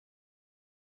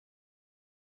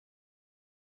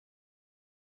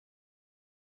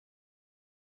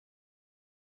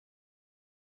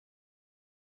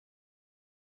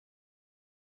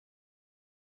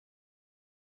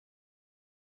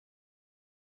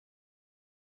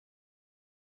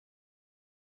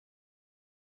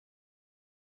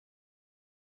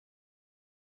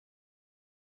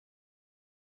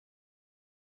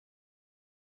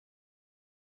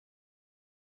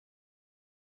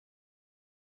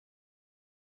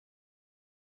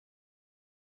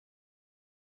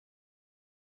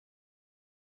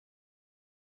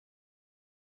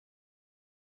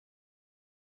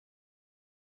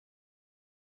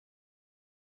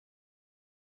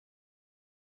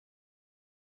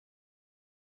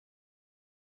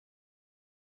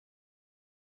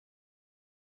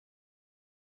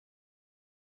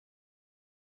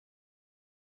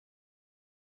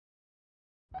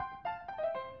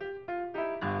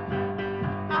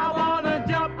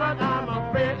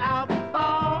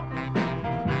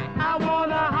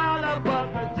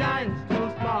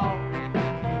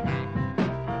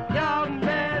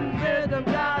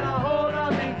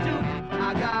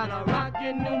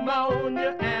on you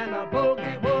and a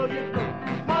boogie woogie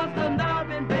blue. Want some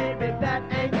loving, baby, that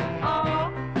ain't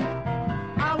all.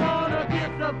 I wanna kiss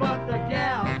her, but the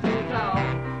gal's too tall.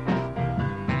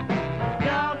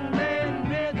 Young man,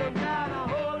 rhythm got a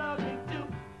hold of me too.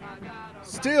 I got a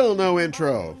Still no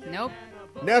intro. Nope.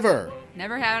 Never.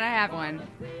 Never have I have one.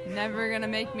 Never gonna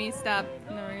make me stop.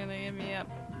 Never gonna get me up.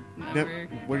 Never.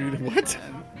 What are you doing? What?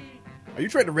 Are you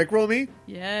trying to rickroll me?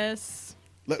 Yes.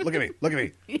 Look at me. Look at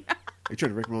me. Yeah. Are you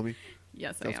trying to rickroll me?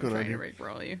 Yes, I What's am going on trying to here?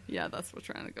 rickroll you. Yeah, that's what's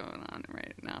trying to go on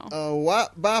right now.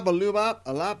 Wop, bop, a loo bop,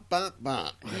 a lop, bop,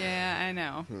 bop. Yeah, I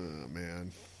know. Oh,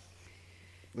 man.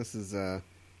 This is,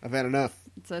 I've had enough.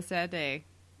 It's a sad day.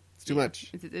 It's too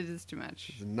much. It is too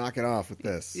much. Knock it off with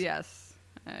this. Yes,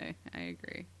 I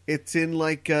agree. It's in,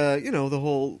 like, the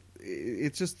whole,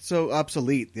 it's just so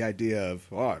obsolete, the idea of,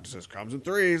 oh, it just comes in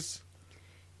threes.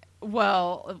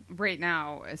 Well, right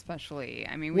now, especially.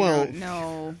 I mean, we Well, don't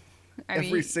know.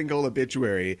 Every single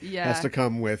obituary Yeah. has to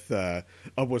come with,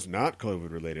 was not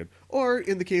COVID related. Or,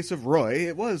 in the case of Roy,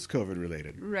 it was COVID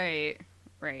related. Right.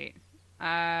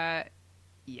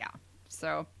 Yeah.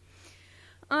 So,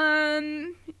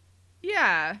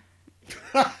 yeah.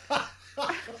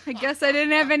 I guess I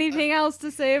didn't have anything else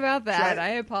to say about that. I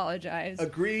apologize.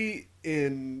 Agree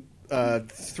in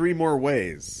 3 more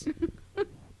ways.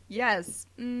 Yes,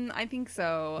 I think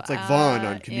so. It's like Vaughn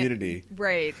on Community.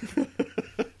 Right.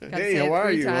 Hey, how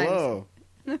are you? Times. Hello.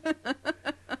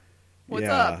 What's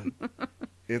yeah. up?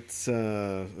 It's,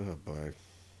 oh boy.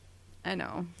 I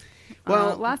know.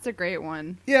 Well, last's a great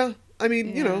one. Yeah, I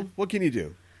mean, Yeah. what can you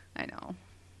do? I know.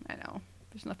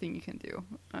 There's nothing you can do.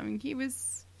 I mean, he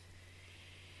was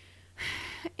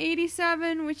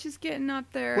 87, which is getting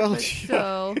up there, Well, but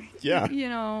still, yeah.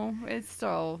 it's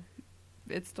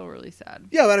still really sad.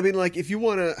 Yeah, but I mean, like, if you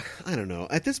want to, I don't know.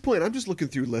 At this point, I'm just looking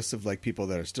through lists of, like, people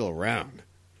that are still around,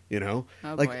 Oh,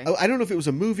 like, boy. I don't know if it was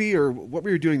a movie or what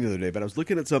we were doing the other day, but I was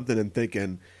looking at something and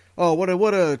thinking, oh,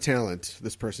 what a talent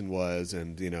this person was,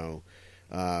 and,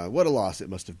 what a loss it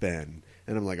must have been.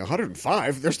 And I'm like,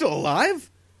 105? They're still alive?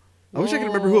 I wish I could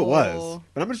remember who it was. Whoa.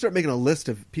 But I'm going to start making a list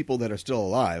of people that are still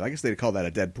alive. I guess they'd call that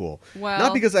a Deadpool. Well-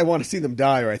 Not because I want to see them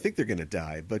die or I think they're going to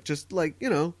die, but just like,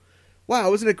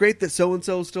 wow, isn't it great that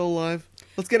so-and-so is still alive?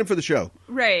 Let's get him for the show.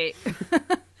 Right.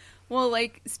 Well,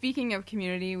 like, speaking of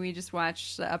Community, we just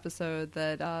watched the episode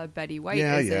that Betty White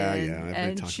is in. Everybody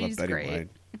And talks she's about Betty great. White.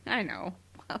 I know.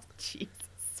 Well, jeez.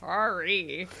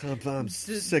 Sorry. I'm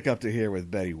sick up to here with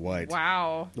Betty White.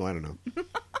 Wow. No, I don't know.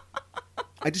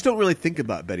 I just don't really think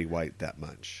about Betty White that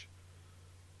much.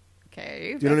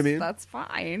 Okay. Do you know what I mean? That's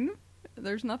fine.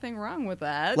 There's nothing wrong with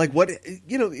that. Like what,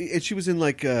 she was in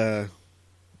like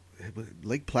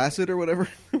Lake Placid or whatever.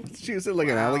 She was in like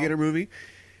an Wow. alligator movie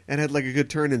and had like a good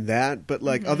turn in that. But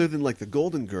like other than like the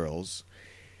Golden Girls,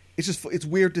 it's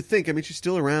weird to think. I mean, she's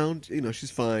still around.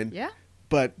 She's fine. Yeah.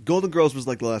 But Golden Girls was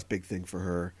like the last big thing for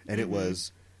her. And it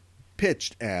was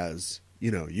pitched as,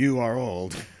 you are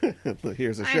old.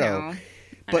 Here's a I show. know.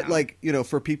 But, like,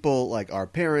 for people like our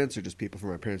parents or just people from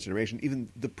our parents' generation, even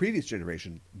the previous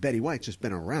generation, Betty White's just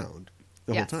been around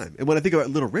the Yes. whole time. And when I think about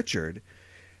Little Richard,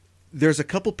 there's a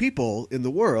couple people in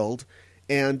the world,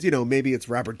 and, maybe it's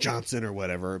Robert Johnson or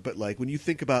whatever, but, like, when you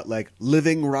think about, like,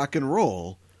 living rock and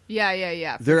roll,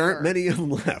 Yeah. for there aren't sure. many of them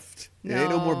left. There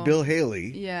ain't no more No. Bill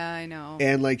Haley. Yeah, I know.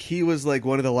 And, like, he was, like,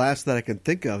 one of the last that I can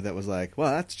think of that was like,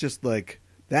 well, that's just, like,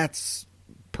 that's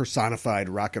personified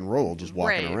rock and roll just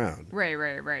walking around.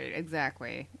 Right.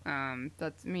 Exactly.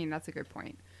 That's a good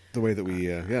point. The way that we,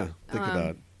 think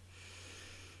about.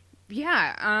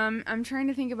 Yeah. I'm trying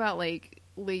to think about like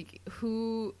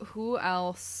who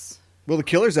else. Well, the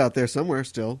Killer's out there somewhere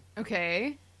still.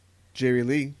 Okay. Jerry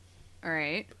Lee. All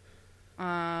right.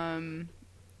 I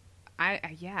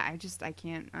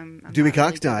can't. I'm Dewey not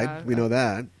Cox really good died. at- We know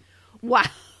that. Wow.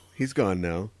 He's gone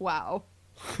now. Wow.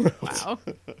 Wow.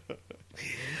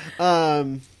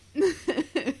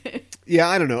 Yeah,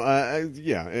 I don't know.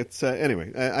 It's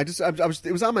anyway. I was.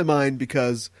 It was on my mind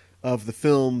because of the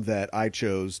film that I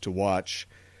chose to watch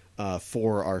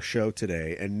for our show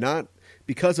today, and not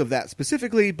because of that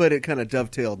specifically, but it kind of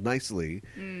dovetailed nicely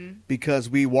because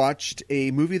we watched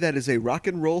a movie that is a rock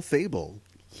and roll fable,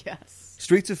 Yes.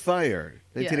 Streets of Fire,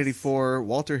 1984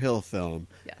 Walter Hill film,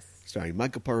 Yes. starring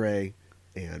Michael Paré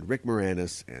and Rick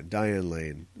Moranis and Diane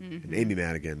Lane and Amy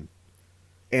Madigan.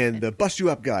 And the bust you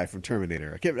up guy from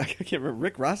Terminator. I can't remember.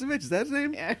 Rick Rossovich? Is that his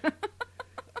name? Yeah. I'm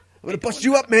going to bust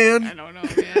you up, man. I don't know,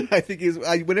 man. I think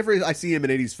whenever I see him in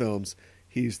 80s films,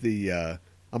 he's the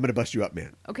I'm going to bust you up,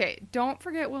 man. Okay, don't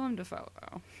forget Willem Dafoe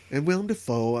though. And Willem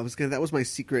Dafoe, that was my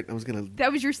secret.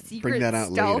 That was your secret bring that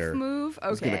out stealth later. move? Okay. I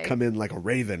was going to come in like a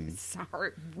raven.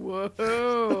 Sorry.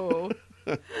 Whoa.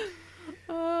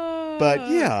 But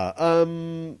yeah,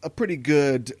 a pretty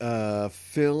good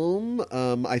film.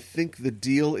 I think the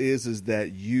deal is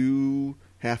that you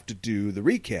have to do the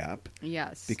recap.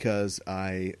 Yes. Because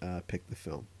I picked the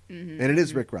film. Mm-hmm, and it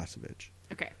is Rick Rossovich.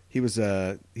 Okay. He's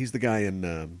the guy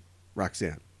in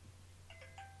Roxanne.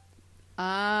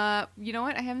 You know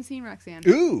what? I haven't seen Roxanne.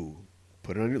 Ooh.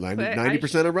 Put it on your line.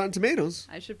 90% of Rotten Tomatoes.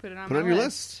 I should put it on Put my it on your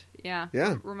list. Yeah.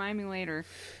 Remind me later.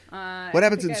 What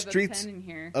happens in Streets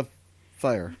of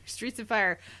Fire? Streets of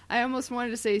Fire. I almost wanted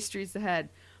to say Streets Ahead.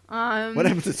 What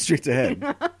happens in Streets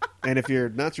Ahead? And if you're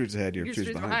not Streets Ahead, you're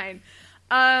Streets Behind.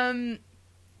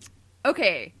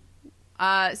 Okay.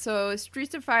 So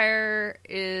Streets of Fire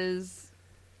is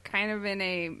kind of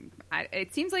in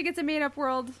it seems like it's a made-up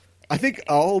world. I think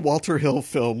all Walter Hill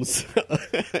films,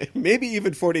 maybe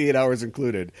even 48 Hours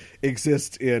included,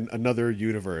 exist in another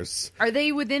universe. Are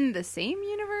they within the same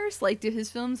universe? Like, do his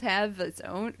films have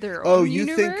their own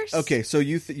universe? Think? Okay, so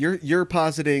you're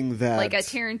positing that like a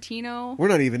Tarantino. We're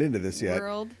not even into this yet.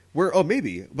 World.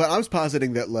 Maybe, but I was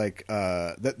positing that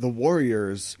that the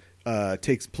Warriors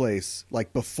takes place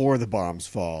like before the bombs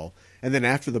fall, and then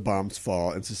after the bombs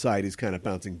fall and society's kind of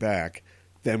bouncing back,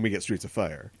 then we get Streets of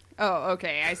Fire. Oh,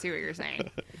 okay. I see what you're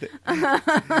saying.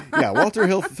 Yeah, Walter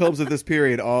Hill films of this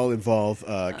period all involve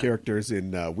characters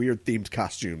in weird themed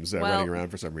costumes running around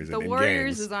for some reason. The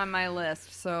Warriors gangs. is on my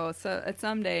list, so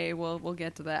someday we'll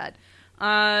get to that.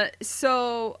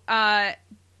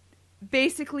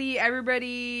 Basically,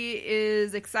 everybody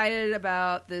is excited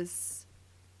about this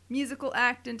musical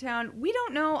act in town. We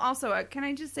don't know. Also, can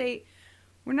I just say,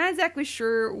 we're not exactly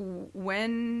sure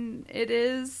when it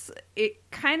is.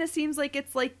 It kind of seems like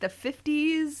it's like the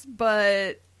 50s,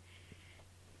 but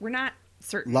we're not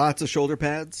certain. Lots of shoulder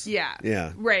pads? Yeah.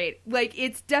 Yeah. Right. Like,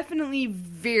 it's definitely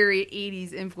very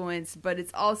 80s influence, but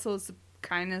it's also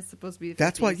kind of supposed to be the 50s.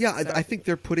 That's why, yeah, so. I think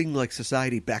they're putting, like,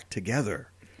 society back together.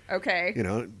 Okay. You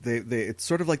know, it's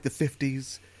sort of like the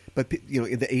 50s, but, you know,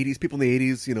 in the 80s, people in the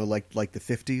 80s, you know, like the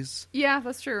 50s. Yeah,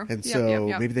 that's true. And Yep, so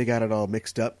yep. maybe they got it all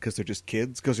mixed up because they're just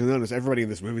kids. Because you notice everybody in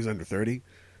this movie is under 30.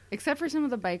 Except for some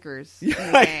of the bikers.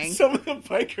 Yeah, some of the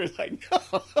bikers, I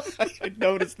know. I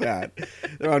noticed that.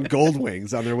 They're on Gold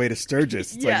Wings on their way to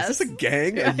Sturgis. It's like, is this a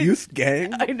gang? A youth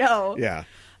gang? I know. Yeah.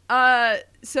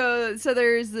 So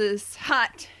there's this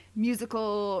hot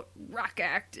musical rock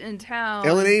act in town.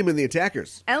 Ellen Aim and the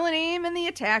Attackers. Ellen Aim and the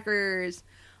Attackers.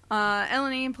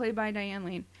 Ellen Aim played by Diane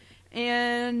Lane.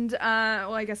 And,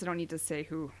 well, I guess I don't need to say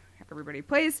who everybody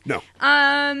plays. No.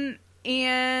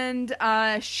 And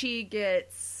she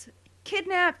gets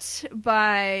kidnapped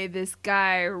by this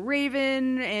guy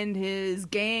Raven and his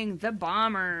gang, the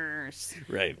Bombers.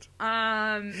 Right.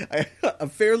 A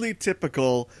fairly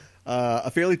typical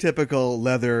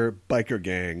leather biker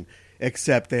gang,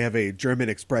 except they have a German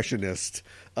expressionist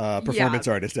performance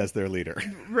artist as their leader.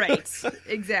 Right.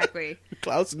 Exactly.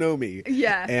 Klaus Nomi.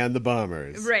 Yeah. And the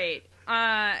Bombers. Right.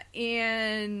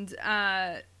 And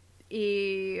a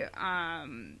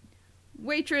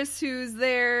waitress who's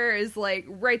there is like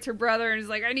writes her brother and is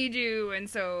like, I need you. And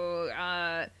so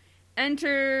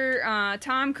enter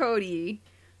Tom Cody,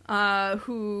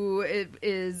 who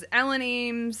is Ellen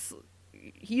Ames.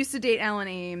 He used to date Ellen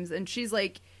Ames, and she's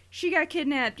like, she got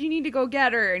kidnapped, you need to go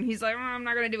get her. And he's like, I'm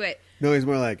not gonna do it. No, he's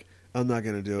more like, I'm not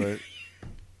gonna do it.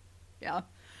 Yeah.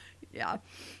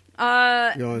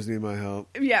 You always need my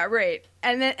help. Yeah, right.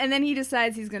 And then he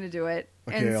decides he's gonna do it.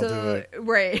 Okay, and I'll do it.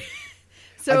 Right.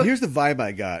 So here's the vibe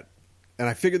I got, and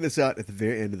I figured this out at the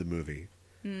very end of the movie.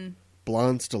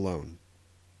 Blonde Stallone.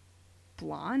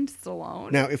 Blonde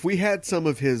Stallone? Now, if we had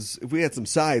some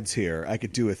sides here, I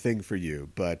could do a thing for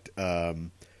you, but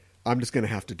I'm just going to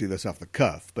have to do this off the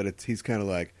cuff. But he's kind of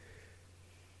like,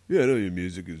 yeah, I know your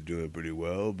music is doing pretty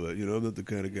well, but, you know, I'm not the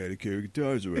kind of guy to carry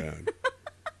guitars around.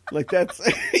 Like, that's...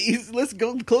 let's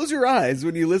go close your eyes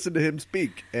when you listen to him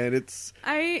speak, and it's...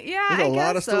 there's a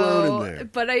lot of Stallone in there.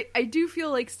 But I do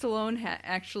feel like Stallone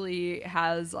actually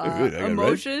has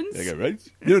emotions. I got right.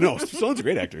 No, Stallone's a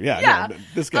great actor. Yeah. No,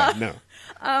 this guy, no.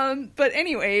 But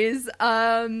anyways,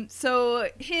 so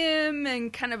him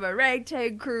and kind of a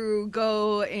ragtag crew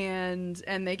go and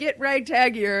they get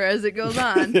ragtaggier as it goes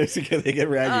on. They get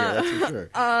raggier, that's for sure.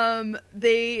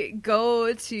 They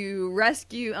go to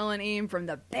rescue Ellen Aim from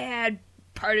the bad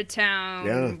part of town.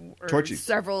 Yeah, or Torchies.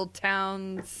 several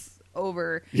towns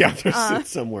over. Yeah, there's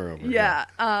somewhere over.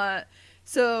 Yeah.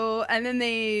 So, and then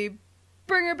they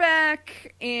bring her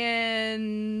back,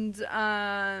 and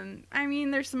I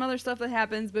mean, there's some other stuff that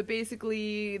happens, but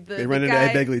basically they run into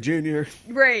Ed Begley Jr.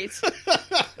 Right.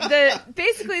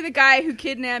 Basically the guy who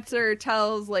kidnaps her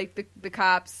tells like the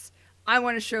cops, I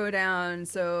want a showdown.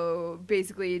 So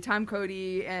basically Tom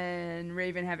Cody and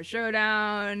Raven have a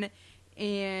showdown,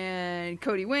 and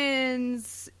Cody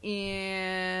wins,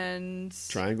 and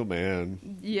Triangle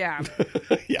Man. Yeah.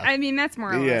 Yeah. I mean, that's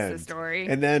more or less the story.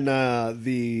 And then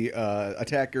the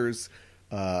attackers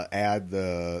add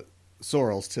the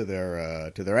sorrels to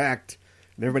their act,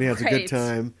 and everybody has a good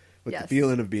time with the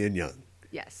feeling of being young.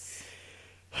 Yes.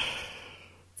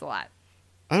 It's a lot.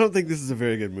 I don't think this is a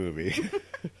very good movie.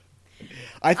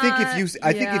 I think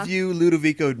if you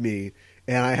Ludovico'd me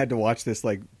and I had to watch this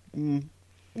like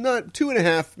not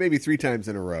 2.5, maybe 3 times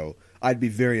in a row, I'd be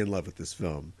very in love with this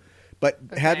film. But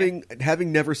having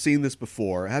never seen this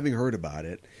before, having heard about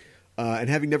it, and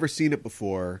having never seen it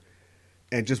before,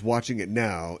 and just watching it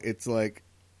now, it's like,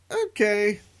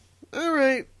 okay, all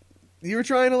right, you were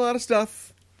trying a lot of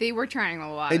stuff. They were trying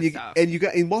a lot of stuff.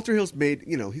 And Walter Hill's made,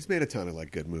 he's made a ton of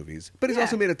like good movies, but he's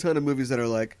also made a ton of movies that are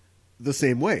like the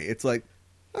same way. It's like,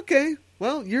 okay,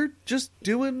 well, you're just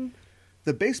doing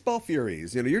the baseball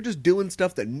furies. You're just doing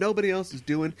stuff that nobody else is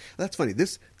doing. That's funny.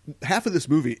 Half of this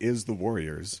movie is the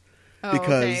Warriors.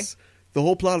 Because the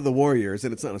whole plot of the Warriors,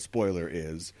 and it's not a spoiler,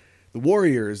 is the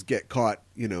Warriors get caught,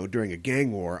 during a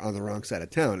gang war on the wrong side of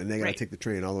town, and they got to take the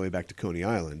train all the way back to Coney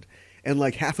Island. And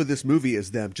like half of this movie is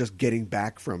them just getting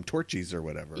back from Torchies or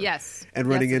whatever. Yes. And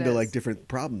running into like different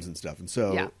problems and stuff. And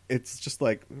so it's just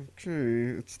like,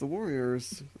 okay, it's the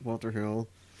Warriors, Walter Hill.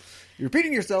 You're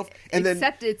repeating yourself.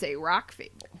 Except it's a rock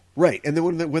fable. Right, and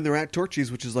then when they're at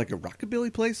Torchies, which is like a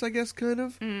rockabilly place, I guess, kind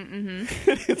of. Mm-hmm.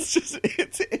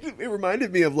 It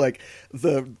reminded me of like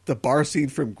the bar scene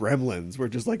from Gremlins, where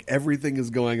just like everything is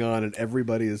going on and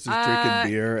everybody is just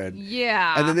drinking beer, and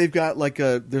and then they've got like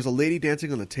there's a lady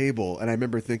dancing on the table, and I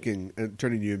remember thinking and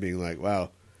turning to you and being like,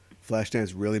 "Wow,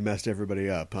 Flashdance really messed everybody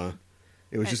up, huh?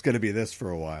 It was just going to be this for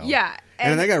a while." Yeah,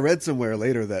 and I think I read somewhere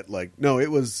later that like no,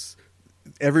 it was.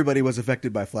 Everybody was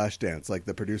affected by Flashdance. Like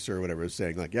the producer or whatever was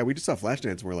saying, like, yeah, we just saw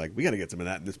Flashdance and we're like, we got to get some of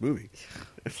that in this movie.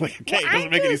 It's like, okay, it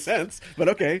doesn't make any sense, but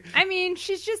okay. I mean,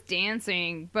 she's just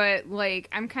dancing, but like,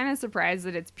 I'm kind of surprised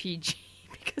that it's PG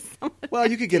because well,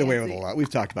 you could get away with a lot. We've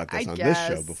talked about this on this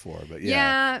show before, but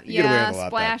yeah, you get away with a lot.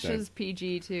 Splash is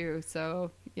PG too, so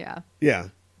yeah.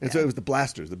 And so it was the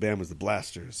Blasters. The band was the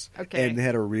Blasters. Okay, and they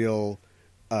had a real.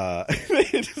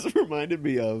 It just reminded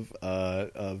me of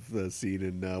the scene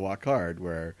in Walk Hard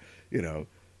where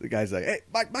the guy's like, "Hey,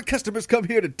 my customers come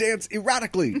here to dance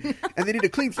erotically, and they need a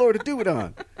clean floor to do it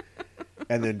on."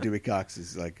 And then Dewey Cox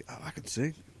is like, "Oh, I can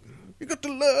sing. You got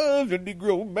to love your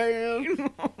Negro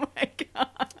man." Oh my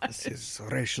god, this is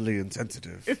racially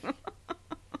insensitive.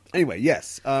 Anyway,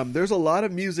 yes, there's a lot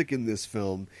of music in this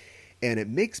film, and it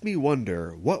makes me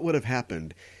wonder what would have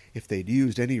happened if they'd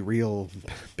used any real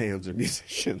bands or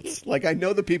musicians. Like, I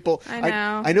know the people. I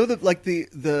know. I know that, like,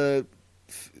 the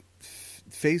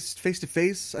Face to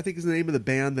Face, I think is the name of the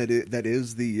band that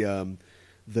is the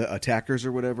Attackers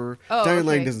or whatever. Oh, Diane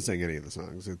Lane doesn't sing any of the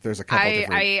songs. There's a couple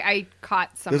different. I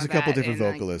caught some. There's of a couple that different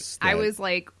vocalists. I was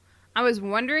like, I was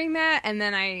wondering that, and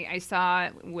then I saw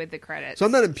it with the credits. So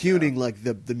I'm not impugning like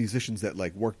the musicians that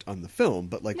like worked on the film,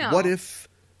 but like, what if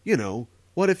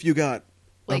you got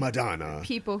like Madonna,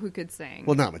 people who could sing.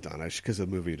 Well, not Madonna, because the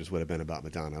movie just would have been about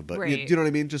Madonna. But right. you know what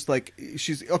I mean? Just like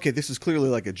she's okay. This is clearly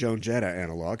like a Joan Jett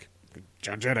analog.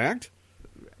 Joan Jett act.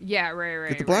 Yeah, right.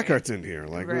 Get the Blackhearts in here.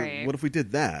 Like, right. What if we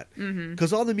did that?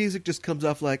 Because all the music just comes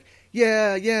off like,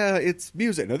 yeah, it's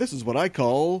music. Now this is what I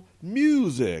call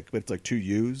music, but it's like 2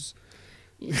 U's.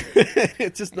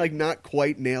 It's just like not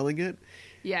quite nailing it.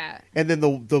 Yeah. And then the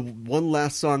one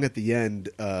last song at the end,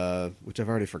 which I've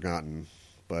already forgotten,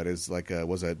 but is like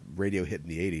was a radio hit in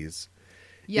the 80s.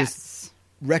 Yes.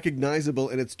 Recognizable,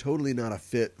 and it's totally not a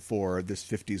fit for this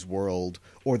 50s world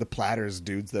or the Platters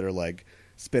dudes that are like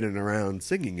spinning around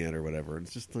singing it or whatever.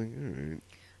 It's just like, all right.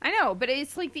 I know, but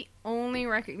it's like the only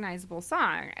recognizable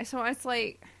song. So it's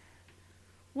like,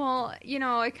 well,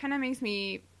 it kind of makes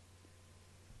me.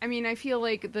 I mean, I feel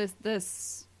like this the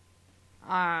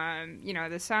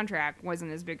soundtrack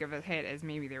wasn't as big of a hit as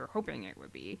maybe they were hoping it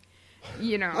would be.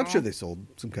 I'm sure they sold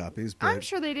some copies. But I'm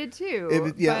sure they did too. I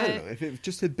don't know. If it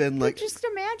just had been like, just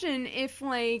imagine if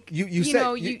like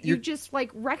you just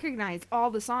like recognize all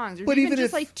the songs, or but even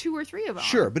just like 2 or 3 of them.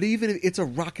 Sure, but even if it's a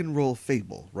rock and roll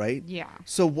fable, right? Yeah.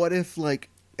 So what if like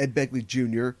Ed Begley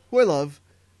Jr., who I love,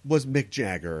 was Mick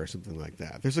Jagger or something like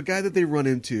that? There's a guy that they run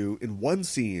into in one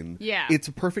scene. Yeah. It's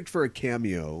perfect for a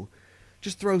cameo.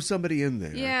 Just throw somebody in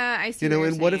there. Yeah, I see. You know, what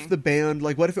and you're what if saying. the band,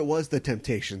 like, what if it was the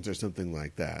Temptations or something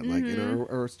like that? Like, you know,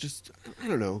 or it's just, I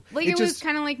don't know. Like it was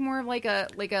kind of like more of like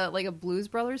a Blues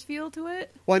Brothers feel to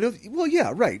it. Well, I know. Well,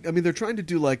 yeah, right. I mean, they're trying to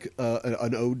do like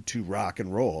an ode to rock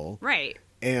and roll, Right.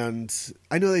 and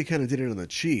I know they kind of did it on the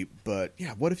cheap, but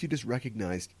yeah, what if you just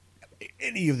recognized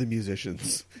any of the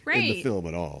musicians in the Right. film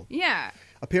at all? Yeah.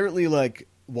 Apparently, like,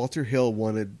 Walter Hill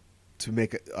wanted to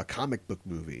make a comic book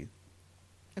movie,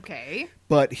 Okay.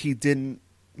 but he didn't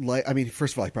like. I mean,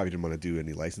 first of all, he probably didn't want to do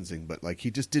any licensing, but like,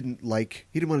 he just didn't like.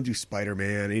 He didn't want to do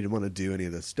Spider-Man. He didn't want to do any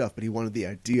of this stuff, but he wanted the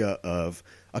idea of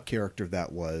a character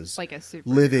that was Like a superhero.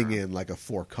 living in like a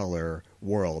 4-color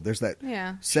world. There's that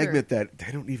Yeah, segment that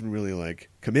they don't even really like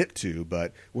commit to,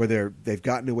 but where they've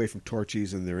gotten away from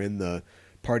Torchies and they're in the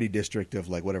party district of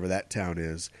like whatever that town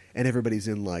is, and everybody's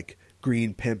in like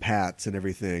green pimp hats and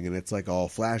everything, and it's like all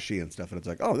flashy and stuff, and it's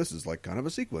like, oh, this is like kind of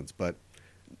a sequence, but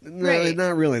no, Right.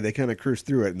 not really. They kind of cruise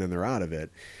through it and then they're out of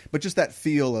it. But just that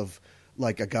feel of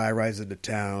like a guy rides into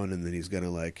town and then he's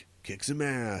gonna like kick some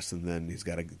ass and then he's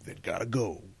gotta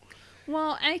go.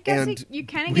 Well, I guess And you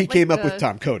kind of he get came like up with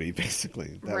Tom Cody,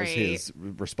 basically. That was Right. his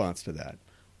response to that.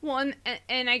 Well,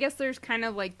 and I guess there's kind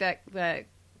of like that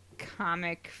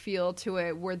comic feel to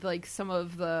it, where like some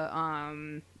of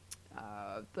the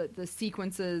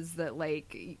sequences that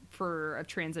like for a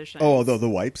transition. Oh, the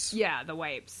wipes. Yeah, the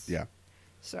wipes. Yeah.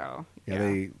 So Yeah,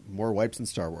 they more wipes in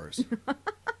Star Wars.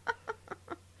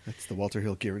 That's the Walter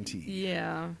Hill guarantee.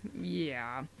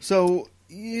 Yeah. So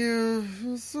yeah,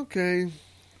 it's okay.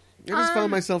 I just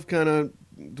found myself kind of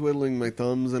twiddling my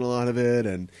thumbs in a lot of it,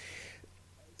 and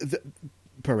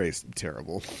Parade's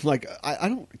terrible. Like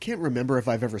I can't remember if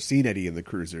I've ever seen Eddie in the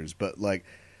Cruisers, but like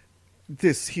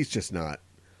this, he's just not.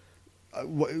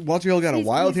 Walter Hill got a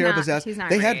wild hair up his ass. He's not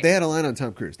They great. had a line on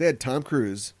Tom Cruise. They had Tom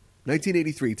Cruise.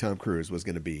 1983 Tom Cruise was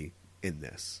going to be in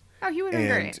this. Oh, he would have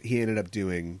been And great. he ended up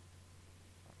doing,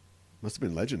 must have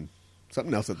been Legend,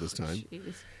 something else at this time.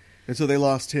 Jeez. And so they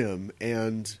lost him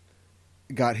and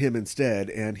got him instead,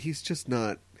 and he's just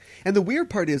not. And the weird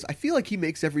part is, I feel like he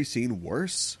makes every scene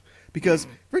worse because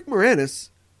Rick Moranis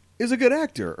is a good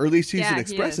actor, or at least he's Yeah, an he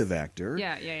expressive is. actor.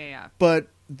 Yeah. But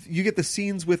you get the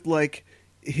scenes with like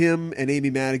him and Amy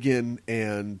Madigan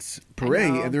and I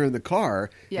Paray, know. and they're in the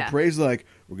car. Yeah. And Paray's like,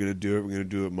 "We're gonna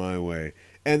do it my way."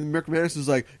 And Rick Moranis is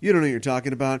like, "You don't know what you're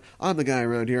talking about. I'm the guy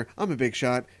around here. I'm a big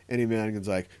shot." And Amy Madigan's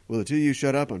like, "Will the two of you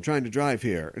shut up? I'm trying to drive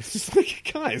here." It's just like,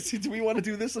 guys, do we want to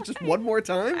do this just one more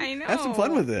time? I know. Have some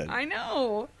fun with it. I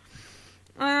know.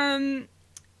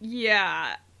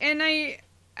 Yeah, and I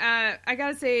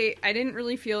gotta say, I didn't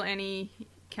really feel any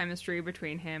chemistry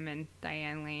between him and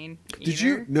Diane Lane. Did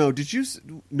you? No. Did you?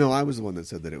 No, I was the one that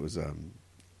said that it was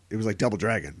like Double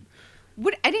Dragon.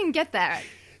 What? I didn't get that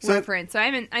So, reference. So I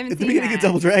haven't At the seen beginning that. of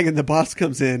Double Dragon, the boss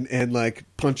comes in and like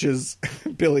punches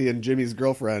Billy and Jimmy's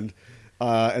girlfriend,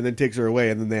 and then takes her away,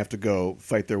 and then they have to go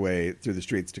fight their way through the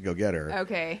streets to go get her.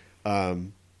 Okay.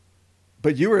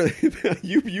 But you were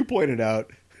you pointed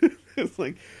out it's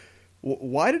like,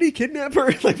 why did he kidnap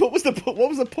her? Like, what was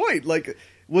the point? Like,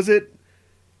 was it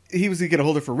he was going to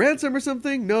hold her for ransom or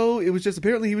something? No, it was just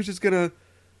apparently he was just going to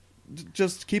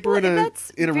just keep her in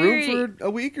a room for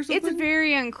a week or something. It's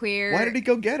very unclear. Why did he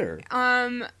go get her?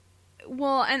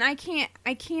 Well, and I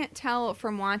can't tell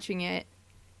from watching it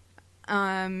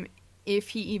if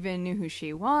he even knew who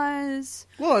she was.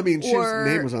 Well, I mean, or-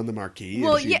 his name was on the marquee.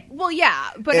 Well, and she- yeah,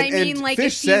 but And- I mean, and like,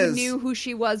 Fish if he says- knew who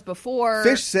she was before.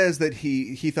 Fish says that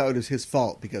he thought it was his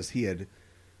fault because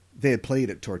they had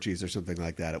played at Torchy's or something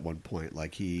like that at one point.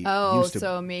 Like he used to,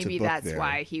 so to maybe book that's there.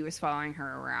 why he was following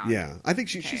her around. Yeah, I think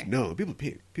she's Okay. known.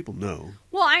 People know.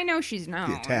 Well, I know she's known,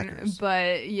 The attackers.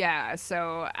 but yeah.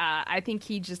 So I think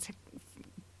he just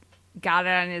got it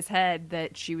on his head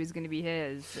that she was going to be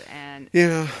his, and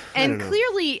Yeah, I don't know.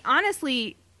 clearly,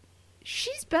 honestly,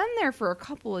 she's been there for a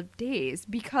couple of days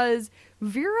because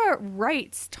Vera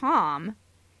writes Tom.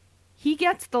 He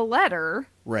gets the letter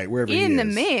Right, wherever he in the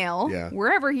is. mail, Yeah.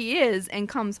 wherever he is, and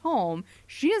comes home.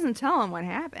 She doesn't tell him what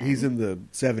happened. He's in the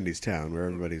 70s town where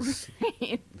everybody's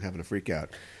having a freak out.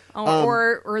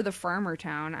 or the farmer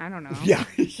town. I don't know. Yeah,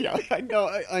 I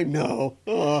know.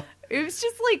 It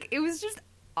was just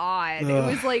odd. It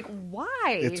was like,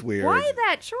 why? It's weird. Why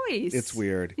that choice? It's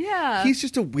weird. Yeah. He's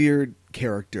just a weird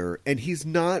character, and he's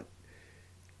not.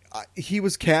 He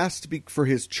was cast for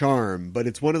his charm, but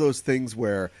it's one of those things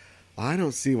where I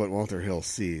don't see what Walter Hill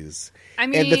sees. I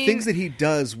mean, and the things that he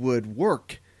does would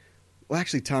work. Well,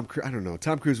 actually, Tom Cruise, I don't know.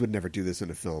 Tom Cruise would never do this in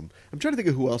a film. I'm trying to think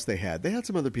of who else they had. They had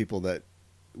some other people that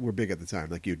were big at the time,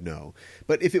 like you'd know.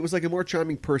 But if it was like a more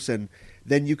charming person,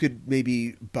 then you could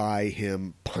maybe buy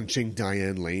him punching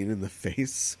Diane Lane in the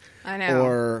face. I know.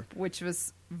 Or which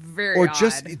was very or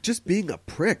odd. just being a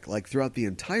prick like throughout the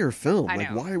entire film. I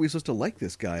Like, know. why are we supposed to like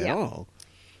this guy at all?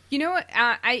 You know what?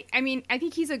 I mean, I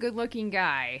think he's a good-looking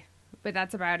guy, but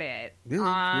that's about it.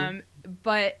 Yeah.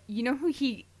 But you know who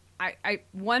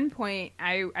one point,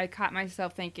 I caught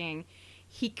myself thinking,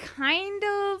 he kind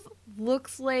of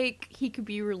looks like he could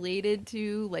be related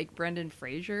to, like, Brendan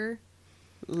Fraser.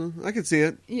 I can see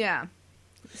it. Yeah.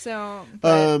 So,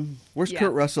 but, where's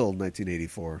Kurt Russell in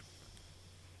 1984?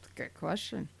 good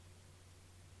question.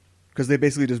 Because they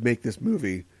basically just make this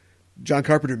movie. John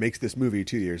Carpenter makes this movie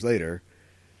 2 years later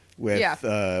with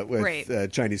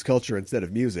Chinese culture instead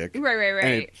of music. Right.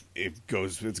 And it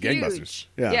goes, it's gangbusters.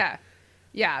 Huge.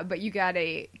 Yeah, but you got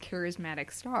a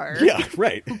charismatic star. Yeah,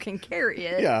 right. Who can carry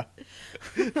it. Yeah.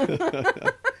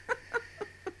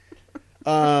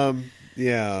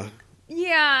 Yeah.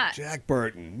 Yeah. Jack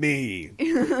Burton, me.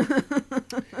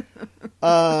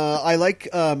 I like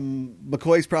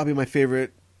McCoy's probably my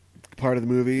favorite part of the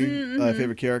movie,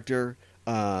 favorite character.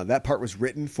 That part was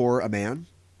written for a man.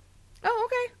 Oh,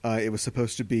 okay. It was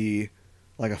supposed to be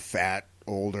like a fat,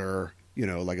 older,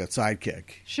 like a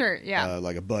sidekick. Sure, yeah.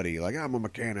 Like a buddy. Like, I'm a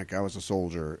mechanic, I was a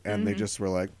soldier. And they just were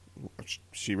like,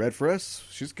 she read for us,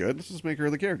 she's good, let's just make her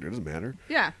the character, it doesn't matter.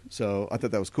 Yeah. So I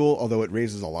thought that was cool, although it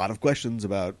raises a lot of questions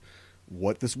about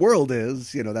what this world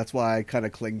is. That's why I kind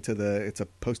of cling to it's a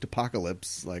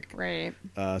post-apocalypse Right.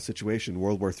 Situation,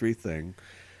 World War III thing.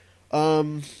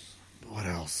 What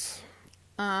else?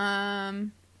 I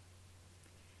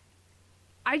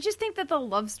just think that the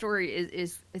love story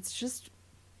is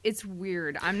it's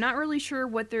weird. I'm not really sure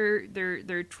what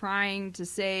they're trying to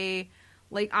say.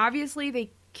 Like, obviously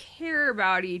they care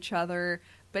about each other,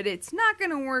 but it's not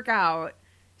going to work out.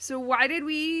 So why did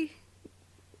we?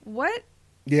 What?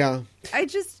 Yeah.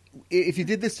 If you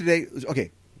did this today,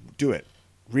 okay, do it.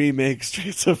 Remake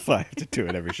Streets of Fire. To do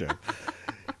it every show.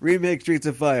 Remake Streets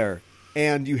of Fire,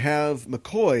 and you have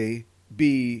McCoy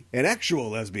be an actual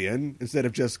lesbian instead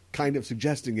of just kind of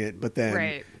suggesting it, but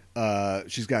then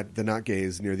she's got the not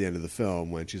gays near the end of the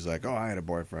film when she's like, oh, I had a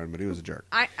boyfriend, but he was a jerk.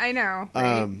 I know.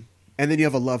 Right? And then you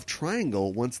have a love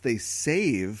triangle once they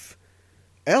save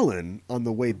Ellen on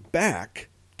the way back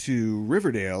to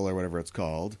Riverdale or whatever it's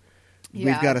called.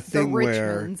 Yeah, we've got a thing the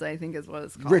where Richmonds, I think is what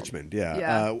it's called. Richmond,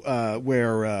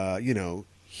 where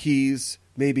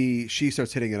she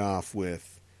starts hitting it off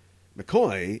with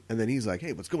McCoy, and then he's like,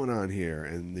 hey, what's going on here?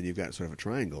 And then you've got sort of a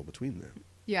triangle between them.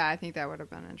 Yeah, I think that would have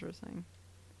been interesting.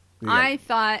 I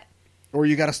thought, or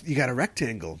you got a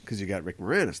rectangle because you got Rick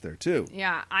Moranis there too.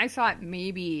 Yeah, I thought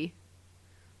maybe,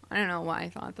 I don't know why I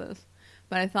thought this,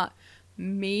 but I thought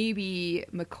maybe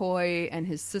McCoy and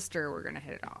his sister were going to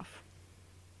hit it off.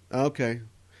 Okay.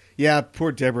 Yeah,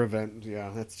 poor Deborah Vent. Yeah,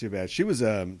 that's too bad. She's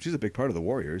a big part of the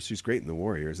Warriors. She's great in the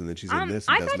Warriors, and then she's in this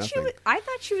and does nothing. I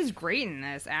thought she was great in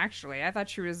this, actually. I thought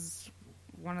she was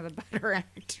one of the better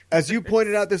actors. As you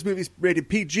pointed out, this movie's rated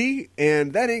PG,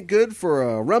 and that ain't good for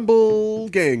a Rumble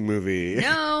gang movie.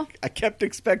 No. I kept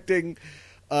expecting...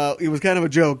 it was kind of a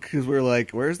joke because we were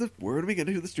like, where do we get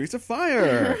to the Streets of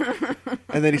Fire?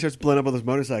 And then he starts blowing up all those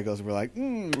motorcycles, and we're like,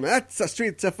 that's a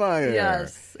Streets of Fire.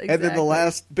 Yes, exactly. And then the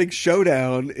last big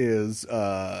showdown is,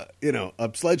 a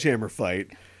sledgehammer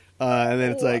fight. And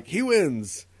then it's like, he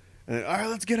wins. And all right,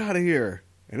 let's get out of here.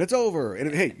 And it's over.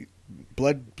 And hey,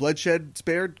 bloodshed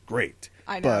spared? Great.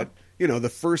 I know. But, the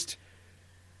first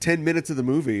 10 minutes of the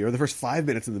movie, or the first 5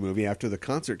 minutes of the movie after the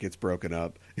concert gets broken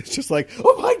up, it's just like,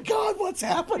 oh my God, what's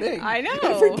happening? I know.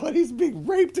 Everybody's being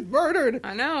raped and murdered.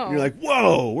 I know. And you're like,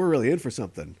 whoa, we're really in for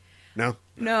something. No.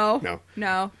 No.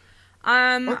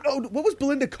 What was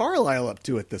Belinda Carlisle up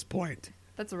to at this point?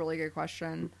 That's a really good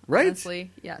question. Right?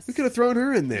 Honestly, yes. We could have thrown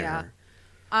her in there. Yeah.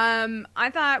 I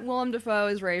thought Willem Dafoe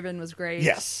as Raven was great.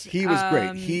 Yes, he was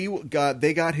great.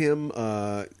 They got him,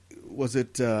 was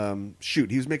it,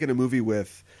 he was making a movie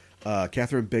with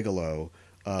Catherine Bigelow.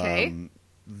 Okay.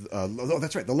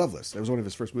 That's right, The Love List. That was one of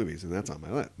his first movies, and that's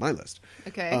on my list.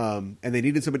 Okay. And they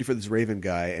needed somebody for this Raven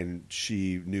guy, and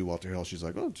she knew Walter Hill. She's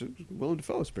like, Willem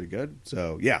Dafoe is pretty good.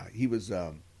 So yeah, he was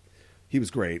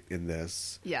great in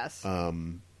this. Yes.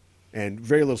 And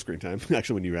very little screen time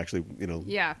actually when you were actually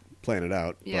plan it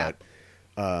out. Yeah.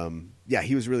 But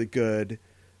he was really good.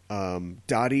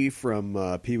 Dottie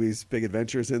from Pee-wee's Big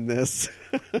Adventures in this.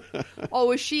 Oh,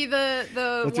 was she the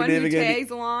What's one her name who again? tags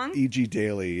along? E.G.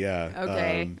 Daily,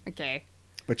 yeah. Okay.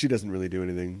 But she doesn't really do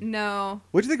anything. No.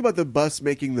 What do you think about the bus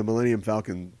making the Millennium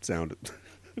Falcon sound?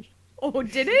 Oh,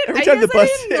 did it? Every time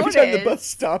the bus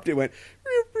stopped, it went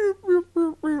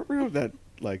that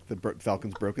like the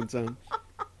Falcon's Broken song.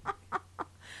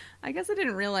 I guess I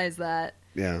didn't realize that.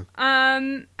 Yeah.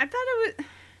 I thought it was...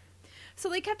 So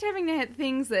they kept having to hit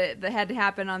things that had to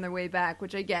happen on their way back,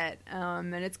 which I get.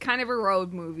 And it's kind of a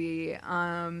road movie.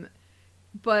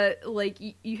 But, like,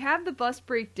 you have the bus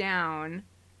break down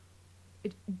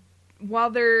while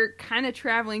they're kind of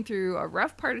traveling through a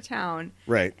rough part of town.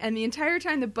 Right. And the entire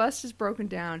time the bus is broken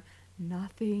down,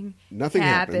 nothing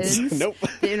happens. Nope.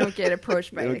 They don't get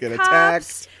approached by They don't the get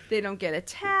cops. attacked. They don't get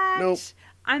attacked. Nope.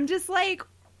 I'm just like,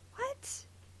 what?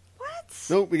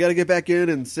 Nope, we got to get back in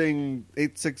and sing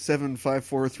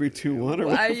 867-54321 or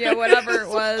whatever. Yeah, whatever it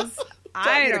was.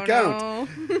 I don't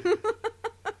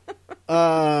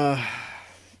know.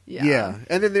 Yeah.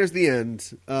 And then there's the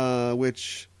end,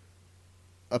 which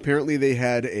apparently they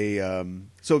had a...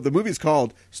 so the movie's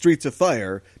called Streets of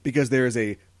Fire because there is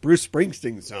a Bruce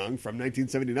Springsteen song from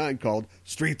 1979 called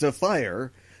Streets of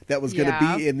Fire that was going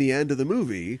to be in the end of the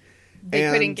movie.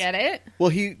 They couldn't get it?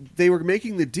 Well, they were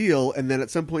making the deal, and then at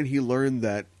some point he learned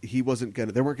that they weren't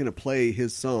going to play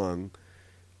his song,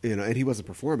 and he wasn't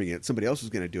performing it. Somebody else was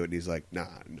going to do it, and he's like, nah,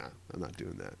 I'm not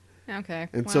doing that. Okay.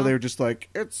 And so they were just like,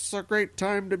 it's a great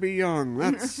time to be young.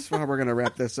 That's how we're going to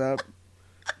wrap this up.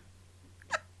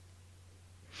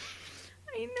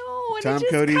 I know. And Tom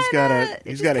Cody's got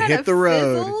to hit the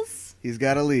road. Fizzles. He's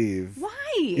got to leave. Why?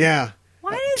 Yeah.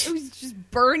 Why is it was just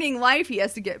burning life he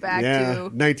has to get back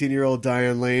to? 19-year-old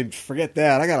Diane Lane. Forget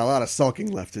that. I got a lot of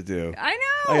sulking left to do. I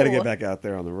know. I got to get back out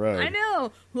there on the road. I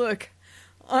know. Look,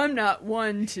 I'm not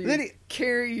one to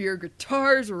carry your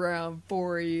guitars around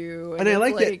for you. And I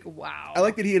like that. Wow. I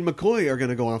like that he and McCoy are going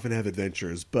to go off and have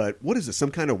adventures. But what is this?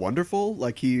 Some kind of Wonderful?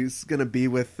 Like he's going to be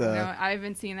with... No, I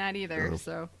haven't seen that either.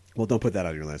 So. Well, don't put that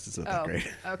on your list. It's not that great.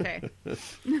 Okay.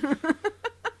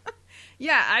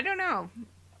 Yeah, I don't know.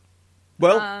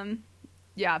 Well,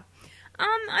 yeah.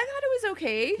 I thought it was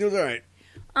okay. It was all right.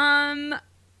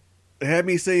 It had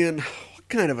me saying, what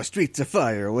kind of a Streets of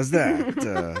Fire was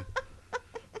that?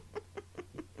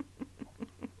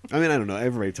 I mean, I don't know.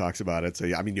 Everybody talks about it, so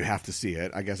yeah. I mean, you have to see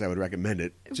it. I guess I would recommend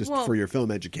it just for your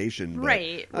film education. But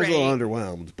right. I was a little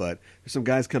underwhelmed, but there's some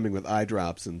guys coming with eye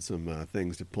drops and some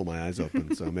things to pull my eyes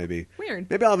open. So maybe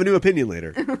Maybe I'll have a new opinion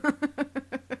later.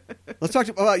 Let's talk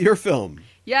about your film.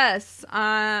 Yes.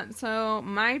 So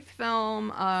my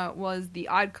film was The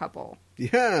Odd Couple.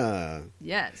 Yeah.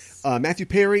 Yes. Matthew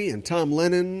Perry and Tom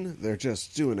Lennon. They're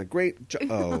just doing a great job.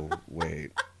 Oh,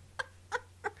 wait.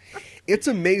 It's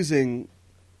amazing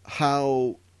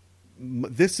how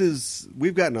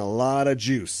we've gotten a lot of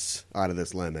juice out of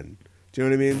this lemon. Do you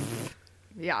know what I mean?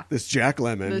 Yeah. This Jack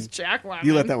Lemon.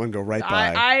 You let that one go right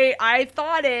by. I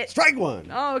thought it. Strike one.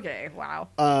 Oh, okay. Wow.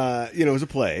 It was a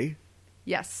play.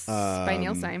 Yes. By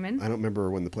Neil Simon. I don't remember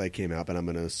when the play came out, but I'm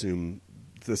going to assume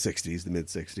the 60s, the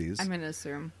mid-60s. I'm going to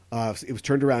assume. It was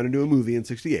turned around into a movie in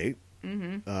 68.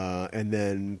 Mm-hmm. And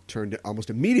then turned almost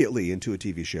immediately into a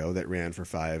TV show that ran for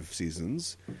 5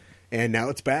 seasons. And now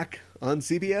it's back on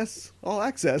CBS All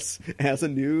Access as a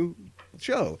new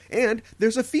show. And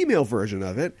there's a female version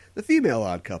of it, The Female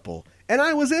Odd Couple. And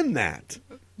I was in that.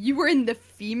 You were in The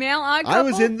Female Odd Couple? I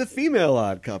was in The Female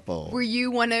Odd Couple. Were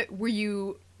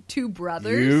you two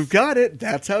brothers? You've got it.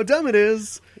 That's how dumb it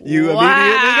is. You immediately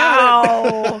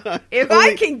got it. If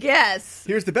I can guess.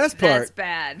 Here's the best part. That's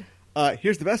bad.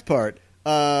 Here's the best part.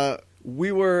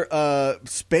 We were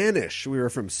Spanish. We were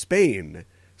from Spain.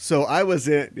 So I was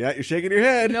in... Yeah, you're shaking your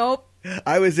head. Nope.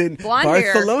 I was in Blonde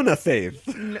Barcelona, Faith.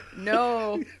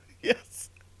 No.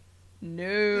 Yes.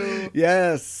 No.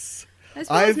 Yes. I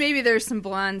suppose maybe there's some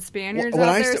blonde Spaniards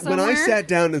out there somewhere. When I sat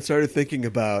down and started thinking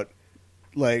about,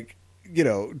 like...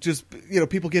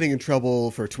 people getting in trouble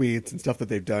for tweets and stuff that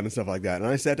they've done and stuff like that. And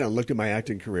I sat down and looked at my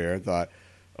acting career and thought,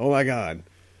 oh my God,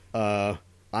 I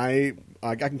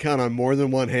can count on more than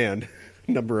one hand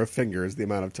number of fingers the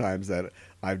amount of times that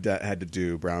I've had to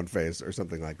do brown face or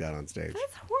something like that on stage.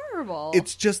 That's horrible.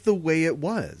 It's just the way it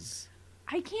was.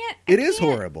 It is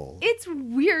horrible. It's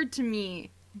weird to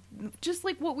me. Just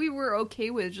like what we were okay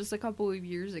with just a couple of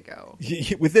years ago.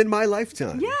 Within my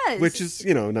lifetime. Yes. Which is,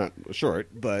 not short,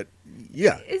 but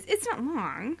yeah. It's not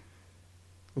long.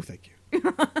 Oh, thank you.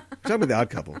 Talking about The Odd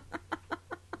Couple.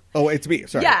 Oh, it's me.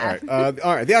 Sorry. Yeah.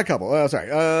 All right. The Odd Couple. Sorry.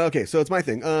 Okay, so it's my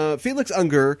thing. Felix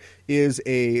Unger is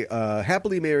a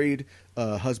happily married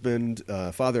husband,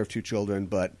 father of 2 children,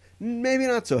 but maybe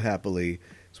not so happily.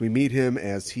 So we meet him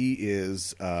as he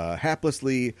is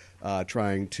haplessly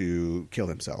trying to kill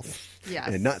himself. Yes.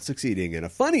 And not succeeding in a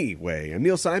funny way, a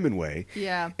Neil Simon way.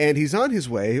 Yeah. And he's on his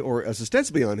way, or is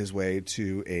ostensibly on his way,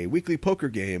 to a weekly poker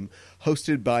game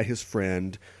hosted by his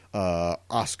friend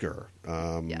Oscar.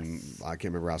 Yes. I can't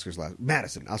remember Oscar's last.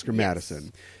 Madison. Oscar Yes.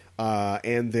 Madison.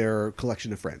 And their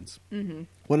collection of friends. Mm-hmm.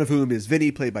 One of whom is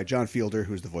Vinny, played by John Fielder,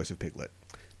 who's the voice of Piglet.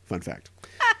 Fun fact.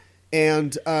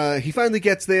 And he finally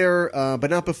gets there, but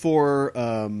not before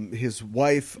his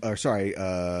wife,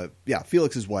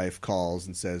 Felix's wife calls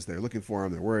and says they're looking for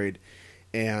him, they're worried,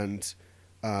 and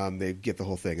they get the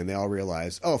whole thing, and they all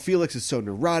realize, oh, Felix is so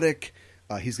neurotic,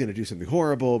 he's going to do something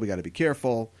horrible, we got to be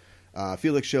careful.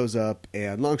 Felix shows up,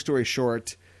 and long story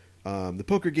short, the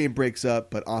poker game breaks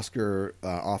up, but Oscar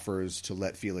offers to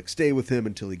let Felix stay with him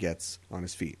until he gets on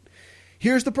his feet.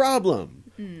 Here's the problem.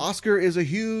 Oscar is a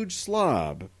huge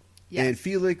slob. Yes. And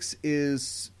Felix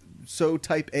is so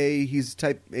type A, he's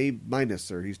type A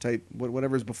minus, or he's type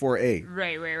whatever's before A.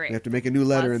 Right. You have to make a new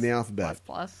letter in the alphabet.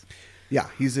 Plus. Yeah,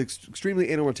 he's extremely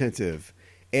inattentive.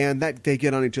 And that they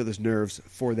get on each other's nerves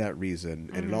for that reason.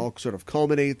 And it all sort of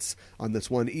culminates on this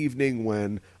one evening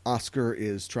when Oscar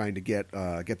is trying to get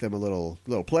them a little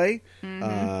play.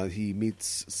 He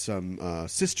meets some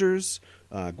sisters,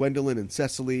 Gwendolyn and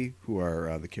Cecily, who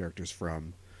are the characters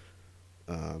from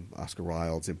Oscar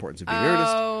Wilde's Importance of Being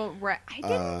Earnest. Oh, right. I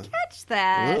didn't catch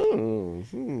that.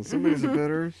 Somebody's a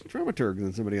better dramaturg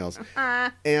than somebody else.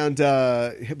 And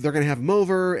they're going to have him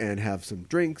over and have some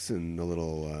drinks and a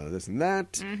little this and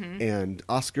that. And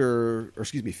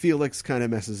Felix kind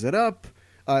of messes it up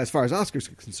as far as Oscar's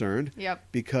concerned.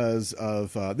 Yep. Because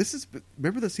of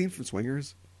remember the scene from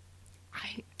Swingers?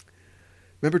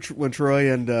 Remember when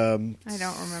Troy and I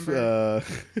don't remember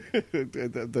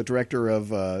the director of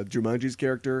Jumanji's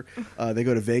character, they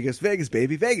go to Vegas,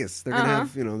 baby, Vegas. They're gonna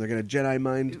have they're gonna Jedi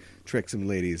mind trick some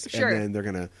ladies, Sure. and then they're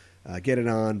gonna get it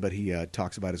on. But he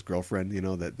talks about his girlfriend,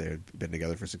 that they've been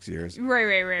together for 6 years.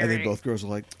 Right. And then both girls are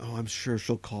like, "Oh, I'm sure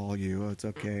she'll call you. Oh, it's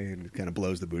okay," and it kind of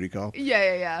blows the booty call.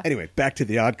 Yeah. Anyway, back to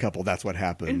The Odd Couple. That's what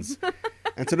happens.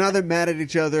 And so now they're mad at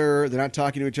each other. They're not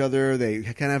talking to each other. They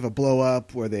kind of have a blow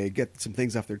up where they get some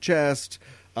things off their chest.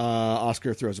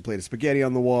 Oscar throws a plate of spaghetti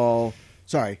on the wall.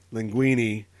 Sorry,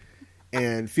 linguine.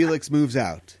 And Felix moves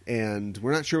out. And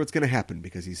we're not sure what's going to happen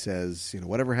because he says,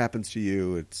 whatever happens to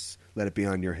you, let it be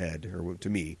on your head, or to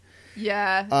me.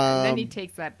 Yeah. And then he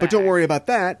takes that back. But don't worry about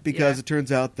that because it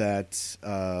turns out that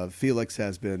Felix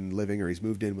has been living, or he's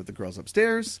moved in with the girls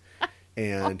upstairs.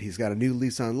 And he's got a new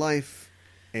lease on life.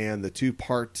 And the two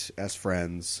part as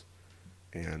friends,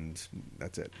 and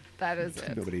that's it. That is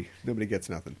it. Nobody gets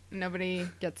nothing. Nobody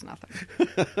gets nothing.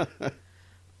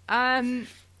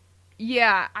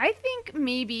 Yeah, I think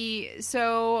maybe.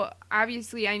 So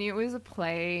obviously, I knew it was a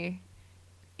play,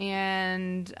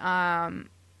 and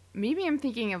maybe I'm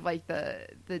thinking of like the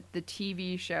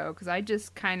TV show because I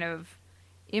just kind of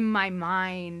in my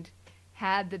mind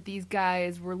had that these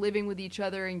guys were living with each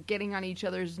other and getting on each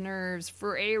other's nerves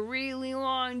for a really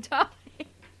long time.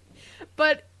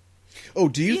 But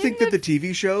do you think that the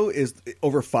TV show is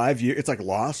over 5 years? It's like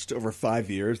Lost over 5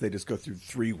 years. They just go through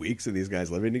 3 weeks of these guys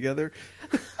living together.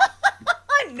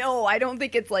 No, I don't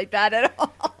think it's like that at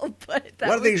all. But that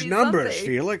what are these numbers,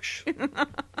 something. Felix?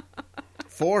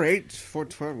 4, 8, 4,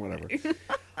 12, whatever.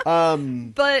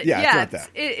 But yeah, it's not that.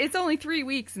 It's only 3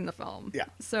 weeks in the film. Yeah.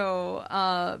 So,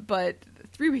 but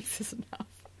 3 weeks is enough.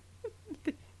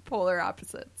 Polar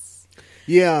opposites.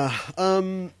 Yeah.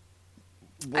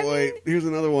 Boy, here's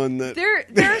another one that There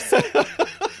are some.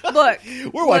 Look,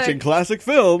 we're watching classic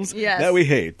films that we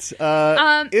hate.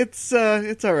 It's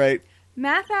all right.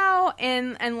 Mathau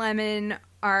and Lemon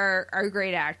are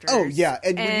great actors. Oh yeah,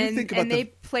 and when you think about they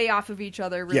play off of each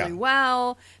other really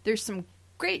well. There's some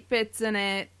great bits in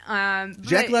it.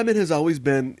 Jack Lemmon has always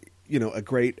been, a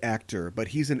great actor, but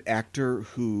he's an actor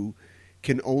who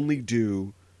can only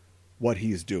do what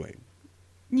he's doing.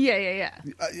 Yeah.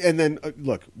 And then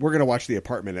look, we're going to watch The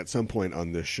Apartment at some point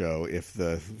on this show if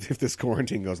this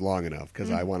quarantine goes long enough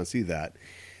because I want to see that.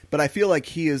 But I feel like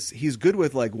he's good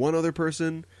with like one other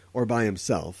person or by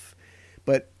himself.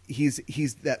 But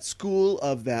he's that school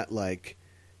of that like,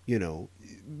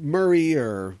 Murray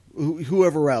or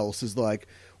whoever else is like,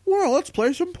 well, let's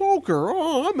play some poker.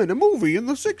 Oh, I'm in a movie in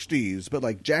the 60s. But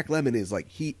like Jack Lemmon is like,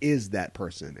 he is that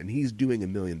person and he's doing a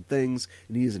million things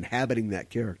and he is inhabiting that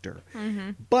character.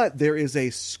 But there is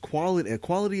a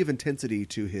quality of intensity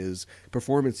to his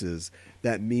performances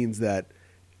that means that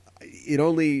he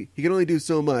can only do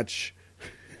so much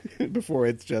before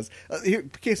it's just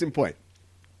case in point.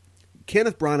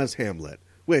 Kenneth Branagh's Hamlet,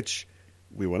 which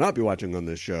we will not be watching on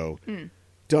this show.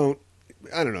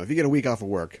 I don't know, if you get a week off of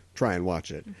work, try and watch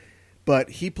it. But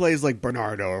he plays like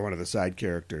Bernardo or one of the side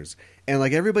characters. And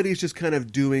like everybody's just kind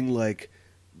of doing like,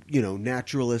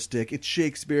 naturalistic. It's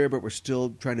Shakespeare, but we're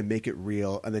still trying to make it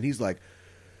real. And then he's like,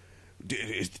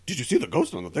 did you see the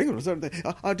ghost on the thing?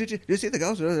 Did you see the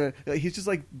ghost? He's just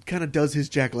like kind of does his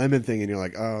Jack Lemmon thing, and you're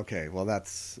like, oh, okay, well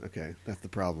that's the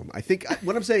problem. I think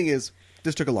what I'm saying is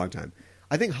this took a long time.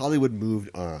 I think Hollywood moved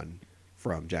on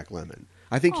from Jack Lemmon.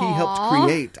 I think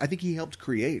he helped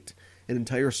create an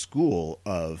entire school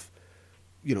of,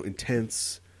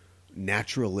 intense,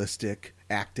 naturalistic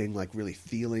acting, like really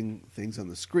feeling things on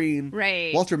the screen.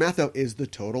 Right. Walter Matthau is the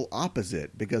total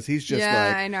opposite because he's just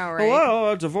I know, right?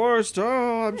 Hello, divorced.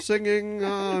 Oh, I'm singing.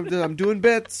 I'm doing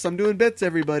bits.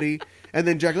 Everybody. And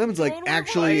then Jack Lemmon's like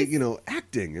actually,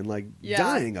 acting and like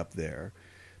dying up there.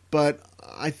 But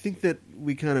I think that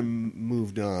we kind of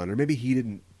moved on, or maybe he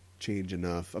didn't change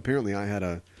enough. Apparently, I had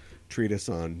a treatise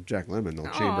on Jack Lemmon,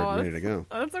 all chambered and ready to go.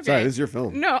 That's okay. Sorry, this is your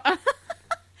film. No.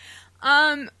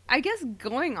 I guess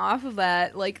going off of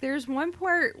that, like, there's one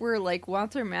part where, like,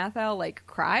 Walter Matthau, like,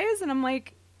 cries, and I'm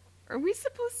like, are we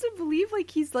supposed to believe,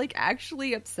 like, he's, like,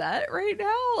 actually upset right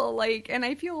now? Like, and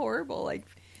I feel horrible, like,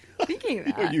 thinking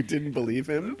that. You didn't believe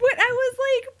him? But I was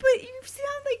like, but you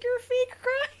sound like you're fake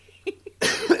crying.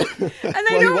 And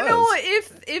I Well, don't know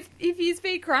if he's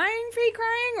fake crying,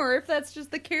 or if that's just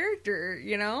the character,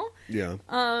 Yeah.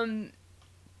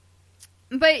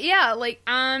 But yeah, like,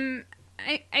 I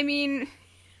mean,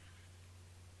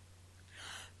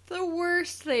 the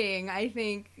worst thing I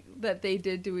think that they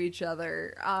did to each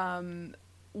other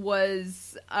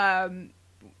was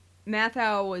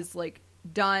Matthau was like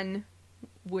done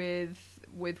with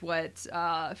what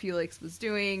Felix was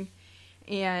doing,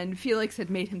 and Felix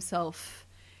had made himself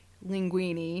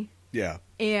linguine. Yeah.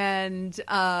 And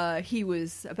he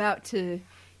was about to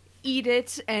eat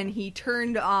it, and he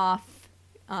turned off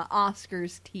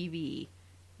Oscar's TV.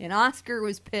 And Oscar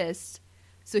was pissed,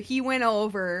 so he went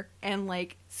over and,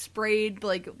 like, sprayed,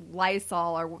 like,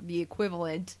 Lysol or the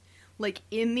equivalent, like,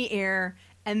 in the air.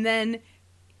 And then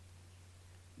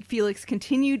Felix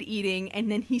continued eating,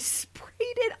 and then he sprayed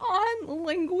it on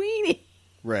Linguini.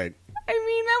 Right. I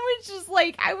mean, that was just,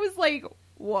 like, I was like,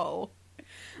 whoa.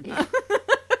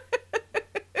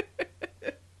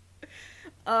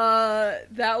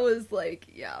 That was, like,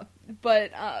 yeah.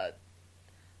 But,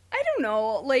 I don't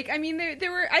know. Like, I mean, I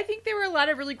think there were a lot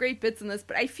of really great bits in this,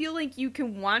 but I feel like you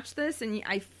can watch this and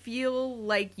I feel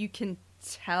like you can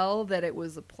tell that it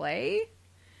was a play.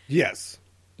 Yes.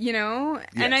 Yes.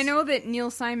 And I know that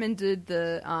Neil Simon did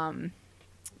the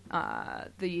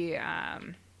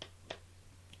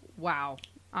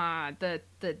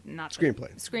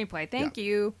screenplay. Thank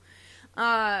you.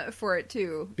 For it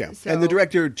too. Yeah. So, and the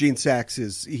director, Gene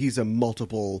Saks, he's a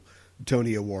multiple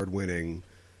Tony Award winning,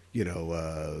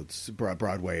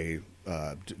 Broadway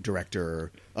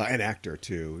director and actor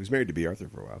too. He was married to B. Arthur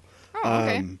for a while. Oh,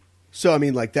 okay. So I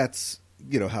mean, like, that's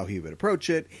how he would approach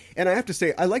it. And I have to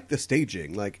say, I like the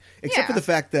staging, like, except for the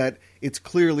fact that it's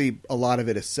clearly a lot of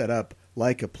it is set up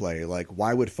like a play. Like,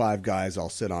 why would five guys all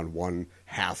sit on one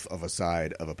half of a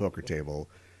side of a poker table?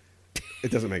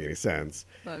 It doesn't make any sense.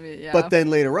 I mean, yeah. But then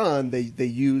later on, they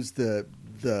use the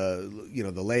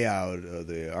layout,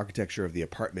 the architecture of the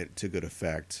apartment to good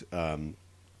effect,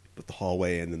 with the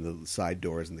hallway and then the side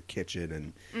doors and the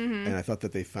kitchen, and I thought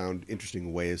that they found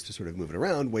interesting ways to sort of move it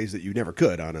around, ways that you never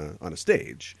could on a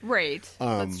stage. Right,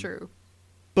 that's true.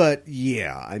 But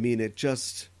yeah, I mean, it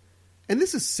just, and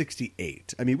this is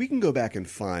 1968. I mean, we can go back and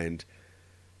find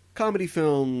comedy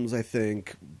films, I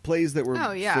think, plays that were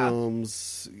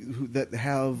films that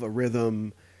have a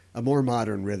rhythm, a more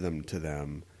modern rhythm to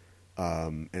them.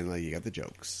 And like, you got the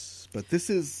jokes, but this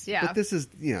is,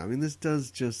 I mean, this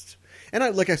does just,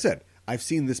 and like I said, I've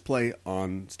seen this play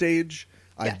on stage.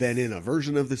 I've been in a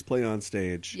version of this play on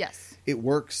stage. Yes. It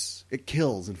works. It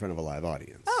kills in front of a live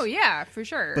audience. Oh yeah, for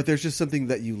sure. But there's just something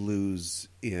that you lose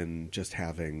in just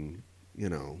having,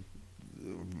 there's,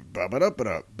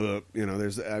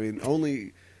 I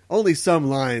mean, only some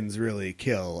lines really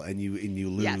kill, and you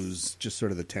lose just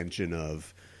sort of the tension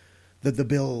of the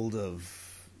build of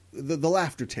the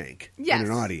laughter tank in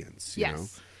an audience, you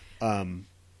know,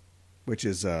 which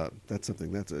is that's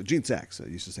something that's Gene Saks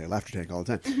used to say, laughter tank all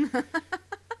the time.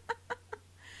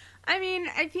 I mean,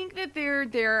 I think that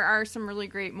there are some really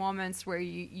great moments where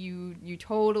you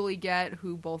totally get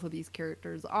who both of these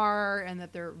characters are, and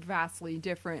that they're vastly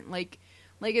different. Like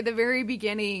at the very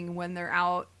beginning when they're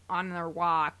out on their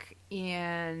walk,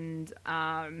 and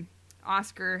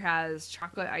Oscar has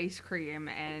chocolate ice cream,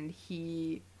 and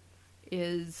he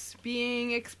is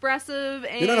being expressive.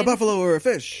 And you're not a buffalo or a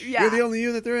fish. Yeah. You're the only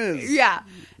you that there is. Yeah.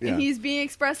 And he's being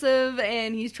expressive,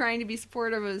 and he's trying to be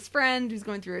supportive of his friend who's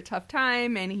going through a tough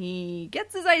time, and he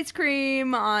gets his ice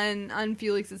cream on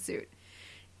Felix's suit.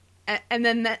 And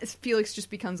then Felix just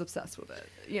becomes obsessed with it,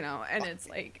 and it's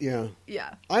like... Yeah.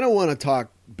 Yeah. I don't want to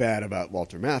talk bad about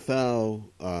Walter Matthau,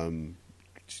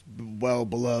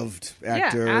 well-beloved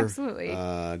actor. Yeah, absolutely.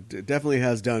 Definitely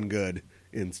has done good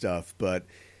in stuff, but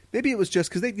maybe it was just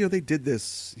because they did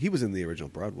this... He was in the original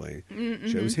Broadway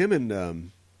show. It was him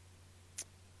and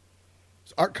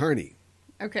Art Carney.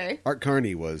 Okay. Art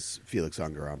Carney was Felix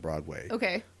Unger on Broadway.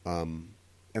 Okay. And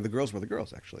the girls were the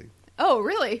girls, actually. Oh,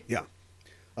 really? Yeah.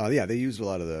 They used a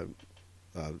lot of the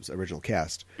original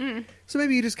cast. So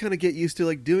maybe you just kind of get used to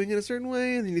like doing it a certain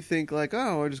way, and then you think like,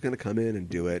 oh, I'm just going to come in and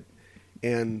do it.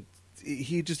 And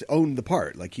he just owned the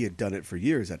part. Like he had done it for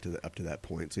years up to that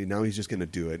point. So now he's just going to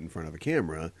do it in front of a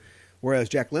camera. Whereas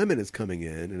Jack Lemmon is coming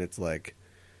in, and it's like,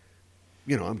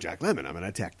 I'm Jack Lemmon. I'm going to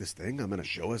attack this thing. I'm going to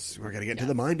show us. We're going to get into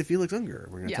the mind of Felix Unger.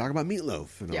 We're going to talk about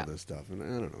Meatloaf and all this stuff. And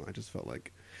I don't know. I just felt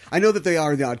like... I know that they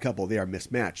are the odd couple. They are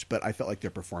mismatched, but I felt like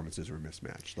their performances were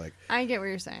mismatched. Like I get what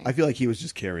you're saying. I feel like he was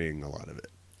just carrying a lot of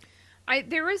it.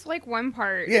 There was like one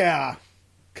part. Yeah,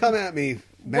 come at me,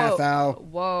 Matthau.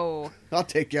 Whoa. I'll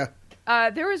take you.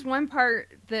 There was one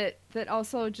part that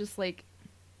also just like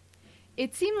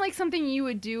it seemed like something you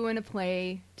would do in a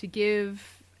play to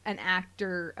give an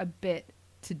actor a bit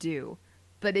to do,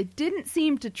 but it didn't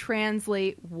seem to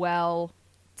translate well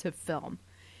to film.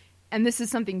 And this is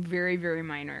something very, very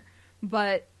minor.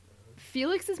 But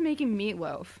Felix is making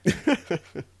meatloaf.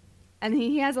 And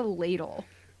he has a ladle.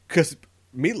 Because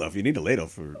meatloaf, you need a ladle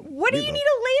for What do meatloaf. you need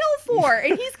a ladle for?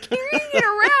 And he's carrying it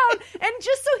around. And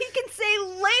just so he can say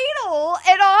ladle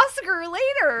at Oscar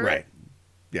later. Right.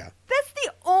 Yeah. That's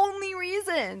the only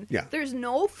reason. Yeah. There's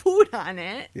no food on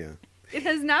it. Yeah. It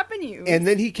has not been used. And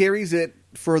then he carries it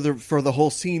for the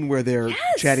whole scene where they're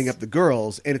chatting up the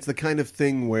girls. And it's the kind of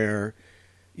thing where...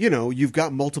 you've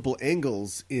got multiple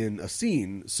angles in a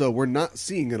scene, so we're not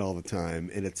seeing it all the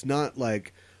time, and it's not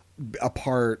like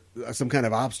some kind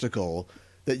of obstacle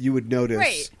that you would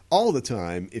notice all the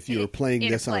time if you were playing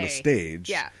this on a stage.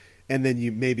 Yeah. And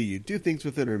then maybe you do things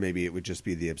with it, or maybe it would just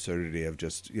be the absurdity of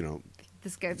just,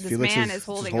 this Felix man is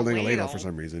holding a ladle for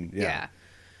some reason. Yeah.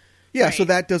 Yeah, so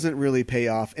that doesn't really pay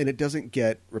off, and it doesn't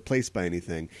get replaced by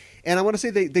anything. And I want to say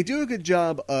they do a good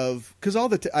job of... Because all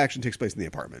the action takes place in the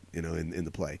apartment, in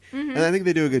the play. Mm-hmm. And I think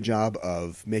they do a good job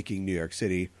of making New York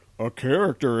City a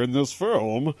character in this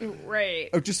film. Right.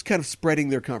 Of just kind of spreading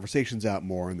their conversations out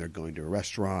more, and they're going to a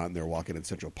restaurant, and they're walking in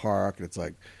Central Park, and it's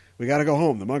like, we got to go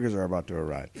home. The muggers are about to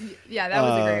arrive. Yeah, that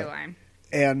was a great line.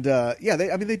 And,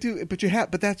 they do...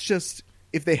 But that's just...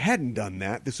 If they hadn't done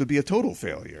that, this would be a total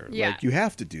failure. Yeah. Like, you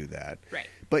have to do that. Right.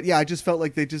 But yeah, I just felt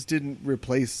like they just didn't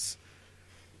replace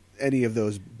any of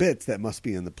those bits that must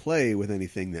be in the play with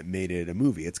anything that made it a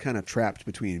movie. It's kind of trapped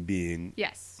between being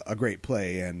a great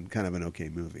play and kind of an okay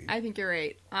movie. I think you're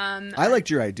right. I liked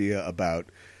your idea about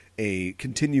a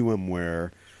continuum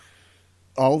where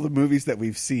all the movies that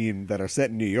we've seen that are set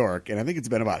in New York, and I think it's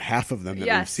been about half of them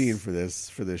that we've seen for this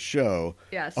show,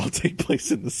 all take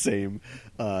place in the same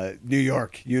New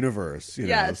York universe.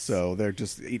 So they're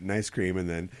just eating ice cream, and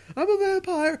then I'm a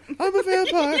vampire, I'm a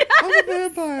vampire, I'm a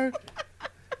vampire.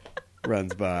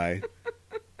 Runs by,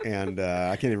 and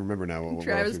I can't even remember now what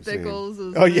Travis else we've Bickles.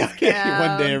 seen. Oh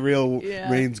yeah, one day a real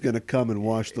rain's gonna come and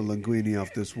wash the linguine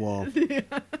off this wall.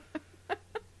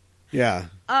 Yeah.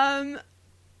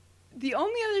 The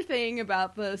only other thing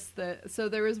about this so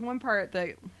there was one part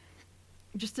that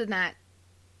just did not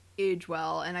age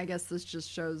well, and I guess this just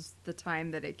shows the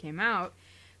time that it came out.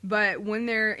 But when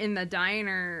they're in the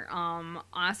diner,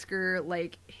 Oscar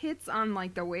hits on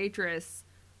the waitress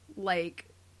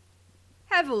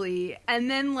heavily,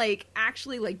 and then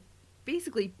actually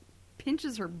basically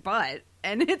pinches her butt,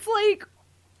 and it's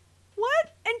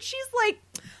what? And she's like,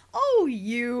 "Oh,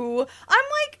 you." I'm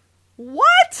like,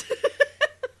 "What?"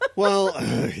 Well,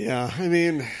 yeah, I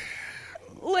mean...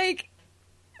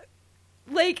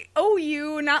 oh,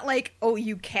 you, not oh,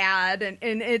 you cad, and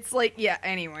it's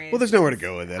anyway. Well, there's nowhere to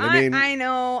go with it. I mean... I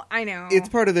know. It's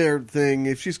part of their thing.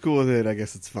 If she's cool with it, I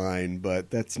guess it's fine, but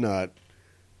that's not...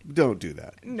 Don't do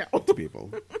that. No. To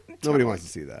people. Nobody wants to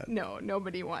see that. No,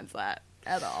 nobody wants that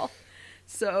at all.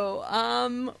 So,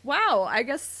 wow, I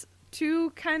guess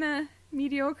 2 kind of...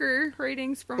 mediocre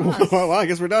ratings from us. Well, I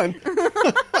guess we're done.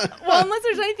 Well, unless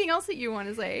there's anything else that you want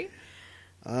to say.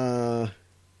 I'm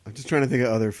just trying to think of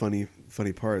other funny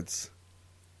parts.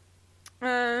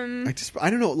 I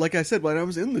don't know. Like I said, when I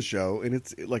was in the show, and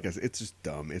it's it's just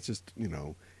dumb. It's just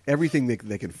everything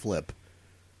they can flip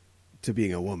to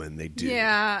being a woman, they do.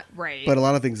 Yeah, right. But a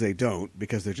lot of things they don't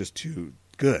because they're just too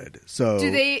good. So do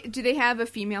they have a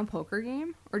female poker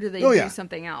game, or do they do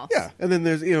something else? Yeah, and then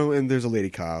there's and there's a lady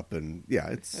cop, and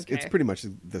it's pretty much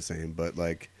the same, but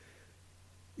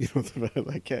You know,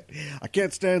 I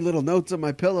can't stand little notes on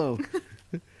my pillow.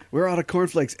 We're out of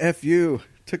cornflakes. F you.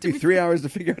 Took me 3 hours to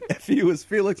figure out F you was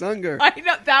Felix Unger. I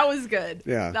know, that was good.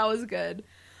 Yeah. That was good.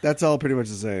 That's all pretty much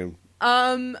the same.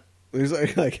 He's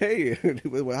like, hey,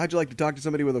 how'd you like to talk to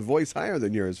somebody with a voice higher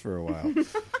than yours for a while?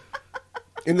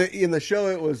 in the show,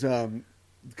 it was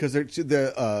because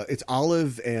it's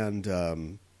Olive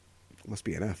and must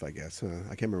be an F, I guess.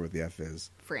 I can't remember what the F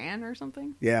is. Fran or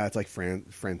something? Yeah, it's like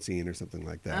Francine or something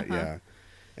like that. Uh-huh. Yeah,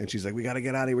 and she's like, we got to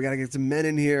get out of here. We got to get some men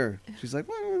in here. She's like,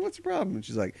 what's the problem? And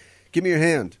she's like, give me your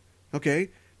hand. Okay.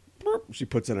 She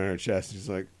puts it on her chest. She's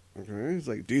like, okay. He's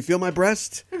like, do you feel my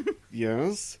breast?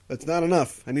 Yes. That's not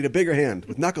enough. I need a bigger hand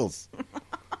with knuckles.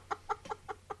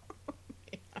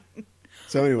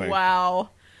 So anyway.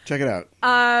 Wow. Check it out.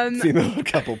 Female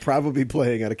couple probably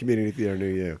playing at a community theater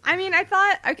near you. I mean, I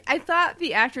thought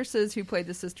the actresses who played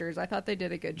the sisters, I thought they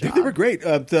did a good job. They were great.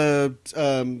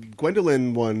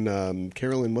 Gwendolyn won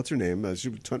Carolyn, what's her name?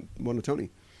 She won a Tony.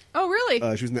 Oh, really?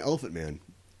 She was in The Elephant Man.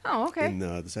 Oh, okay. In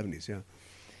the 70s, yeah.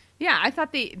 Yeah, I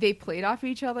thought they played off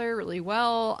each other really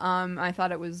well. I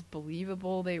thought it was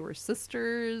believable they were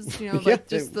sisters. You know, like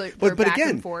their back again,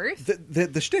 and forth.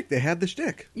 The shtick, they had the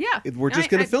shtick. Yeah, We're just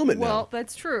going to film it now. Well,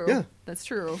 that's true. Yeah, that's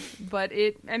true. But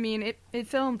it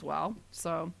filmed well.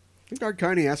 So. Think Art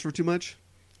Carney asked for too much?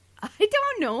 I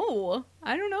don't know.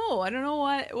 I don't know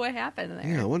what happened there.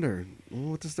 Yeah, I wonder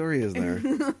what the story is there.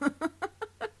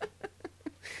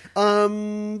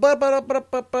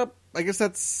 I guess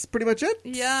that's pretty much it.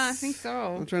 Yeah, I think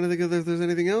so. I'm trying to think if there's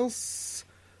anything else.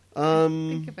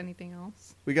 Think of anything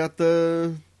else. We got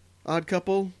the Odd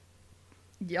Couple.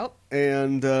 Yep.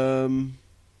 And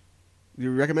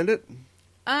you recommend it?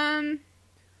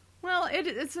 Well,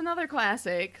 it's another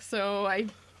classic, so I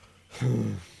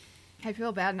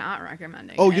feel bad not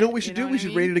recommending. Oh, it, you know what we should do? We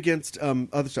should rate mean? it against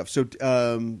other stuff. So,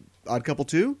 Odd Couple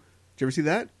 2. Did you ever see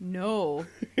that? No.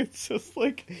 It's just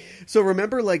like, so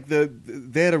remember, like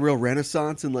they had a real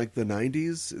renaissance in like the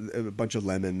 90s, a bunch of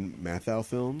Lemon Mathau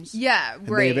films. Yeah, and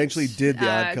right. They eventually did the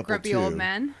Odd Couple Grumpy 2, Old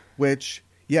Men. Which,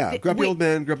 yeah, Grumpy Old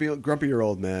Men, Grumpier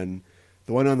Old Men,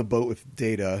 the one on the boat with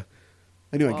Data.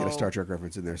 I knew I'd get a Star Trek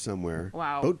reference in there somewhere.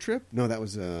 Wow. Boat Trip? No, that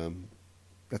was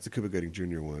that's the Cuba Gooding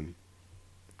Jr. one.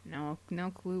 No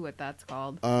clue what that's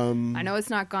called. I know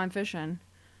it's not Gone Fishing.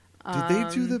 Did they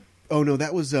do the? Oh no,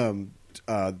 that was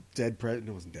Dead President.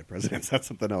 No, it wasn't Dead Presidents. That's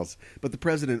something else. But the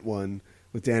President one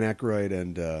with Dan Aykroyd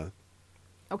and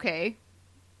okay,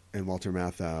 and Walter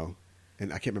Matthau,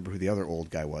 and I can't remember who the other old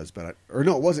guy was, but it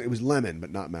wasn't. It was Lemon,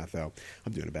 but not Matthau.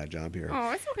 I'm doing a bad job here.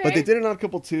 Oh, it's okay. But they did an Odd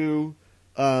Couple 2.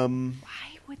 Why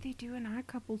would they do an Odd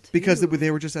Couple 2? Because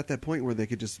they were just at that point where they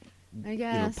could just I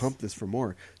guess pump this for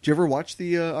more. Did you ever watch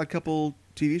the Odd Couple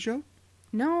TV show?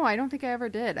 No, I don't think I ever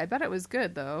did. I bet it was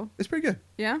good though. It's pretty good.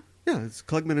 Yeah. Yeah, it's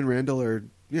Klugman and Randall are,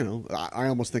 I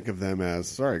almost think of them as,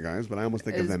 sorry guys, but I almost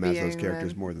think of them as those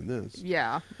characters more than this.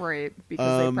 Yeah, right.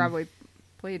 Because they probably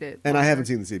played it. And I haven't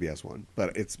seen the CBS one,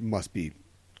 but it must be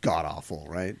god awful,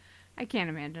 right? I can't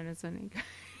imagine it's any good.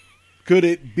 Could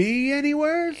it be any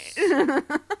worse?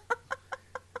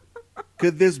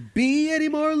 Could this be any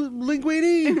more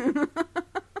linguine?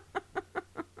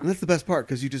 And that's the best part,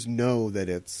 because you just know that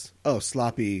it's,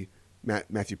 sloppy.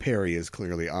 Matthew Perry is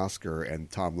clearly Oscar, and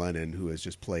Tom Lennon, who has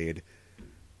just played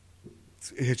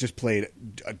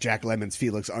Jack Lemmon's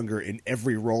Felix Unger in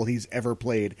every role he's ever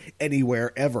played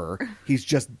anywhere ever. He's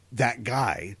just that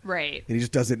guy, right? And he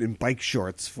just does it in bike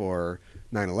shorts for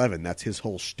 9/11. That's his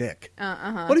whole shtick.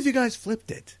 Uh-huh. What if you guys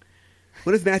flipped it?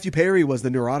 What if Matthew Perry was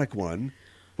the neurotic one?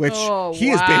 Which he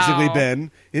has basically been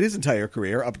in his entire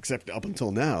career, except up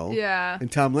until now. Yeah.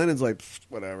 And Tom Lennon's like,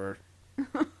 whatever.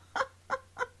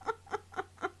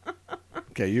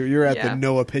 Okay, you're at the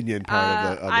no opinion part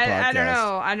of the podcast. I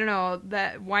don't know.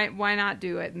 That why not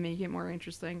do it and make it more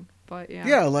interesting? But yeah.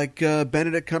 Yeah, like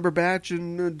Benedict Cumberbatch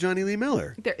and Johnny Lee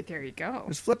Miller. There you go.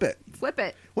 Just flip it. Flip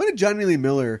it. When did Johnny Lee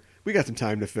Miller... We got some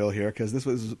time to fill here, because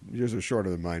yours was shorter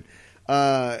than mine.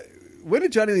 When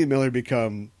did Johnny Lee Miller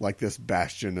become like this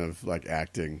bastion of like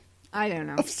acting? I don't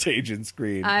know. Of stage and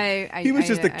screen. He was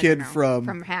just a kid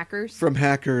from Hackers. From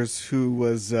Hackers, who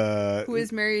was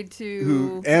married to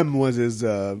who M was his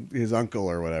uncle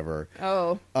or whatever.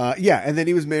 Oh. Yeah, and then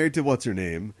he was married to what's her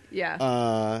name?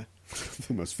 Yeah.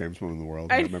 The most famous woman in the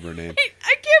world. I don't remember her name.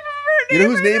 I can't remember her name. You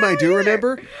know whose name I do either.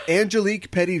 remember?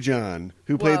 Angelique Pettyjohn,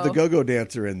 who played the go-go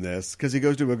dancer in this, because he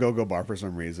goes to a go-go bar for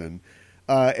some reason.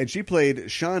 And she played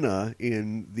Shauna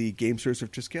in the Gamesters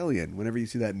of Triskelion. Whenever you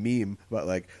see that meme about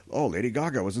like, oh, Lady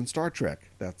Gaga was in Star Trek,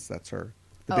 that's her.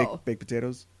 The baked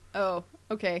potatoes. Oh,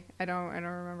 okay. I don't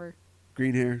remember.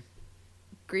 Green hair.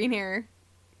 Green hair.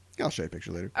 I'll show you a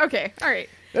picture later. Okay, all right.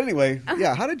 Anyway,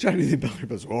 yeah, how did Johnny the Impaler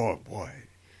Buzz? Oh boy,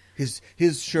 his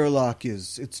Sherlock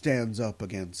it stands up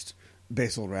against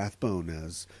Basil Rathbone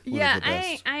as one of the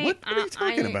best. What are you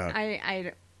talking about?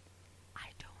 I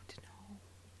don't know.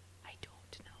 I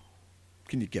don't know.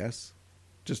 Can you guess?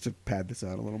 Just to pad this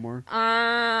out a little more.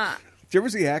 Did you ever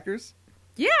see Hackers?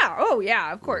 Yeah. Oh,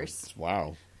 yeah. Of course.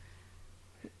 Wow.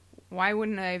 Why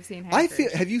wouldn't I have seen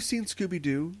Hackers? Have you seen Scooby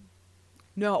Doo?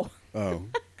 No. Oh,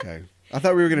 okay. I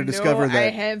thought we were going to discover no, that. I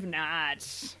have not.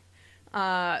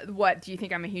 What, do you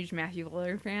think I'm a huge Matthew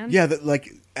Lillard fan? Yeah, that like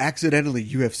accidentally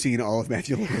you have seen all of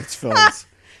Matthew Lillard's films.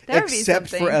 That would be except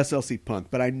something. for SLC Punk,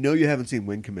 but I know you haven't seen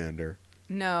Wing Commander.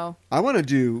 No. I want to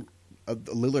do a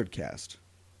Lillard cast.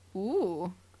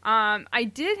 Ooh. I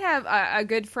did have a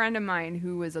good friend of mine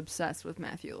who was obsessed with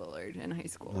Matthew Lillard in high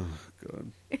school. Oh,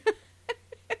 God.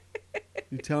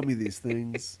 You tell me these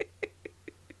things,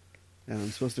 and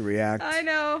I'm supposed to react. I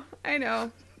know.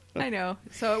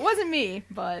 So it wasn't me,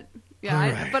 but yeah,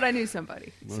 Right. but I knew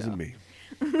somebody. It wasn't me.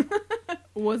 It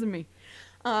wasn't me.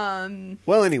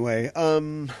 Well, anyway,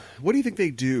 what do you think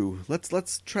they do?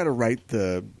 Let's try to write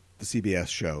the CBS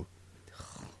show.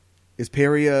 Is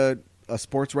Perry a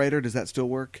sports writer? Does that still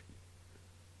work?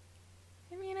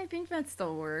 I mean, I think that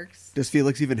still works. Does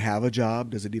Felix even have a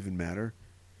job? Does it even matter?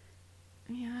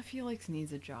 Yeah, Felix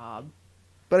needs a job.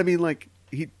 But I mean, like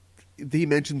he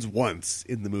mentions once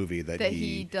in the movie that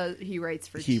he writes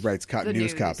for he writes the news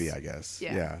news. copy, I guess.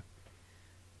 Yeah.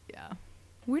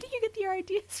 Where do you get the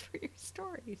ideas for your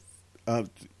stories?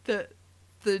 The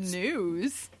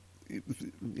news.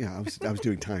 Yeah, I was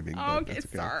doing timing. Oh, but okay, that's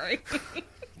okay. sorry.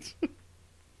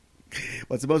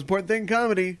 What's the most important thing in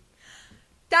comedy?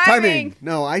 Timing.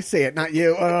 No, I say it, not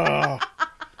you. Oh.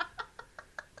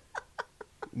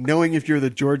 Knowing if you're the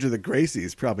George or the Gracie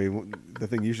is probably the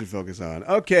thing you should focus on.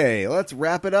 Okay, let's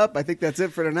wrap it up. I think that's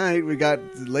it for tonight. We got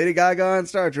Lady Gaga on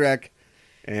Star Trek,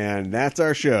 and that's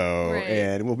our show. Right.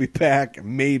 And we'll be back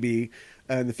maybe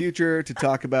in the future to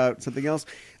talk about something else.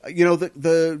 You know,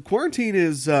 the quarantine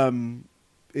is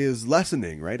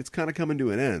lessening, right? It's kind of coming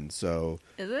to an end. So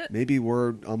Is it? maybe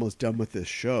we're almost done with this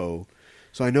show.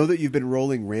 So I know that you've been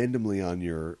rolling randomly on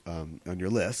your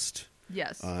list.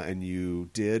 Yes. And you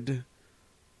did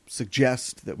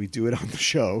suggest that we do it on the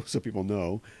show so people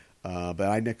know. But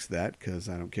I nixed that because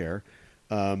I don't care.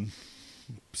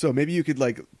 So maybe you could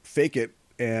like fake it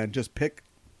and just pick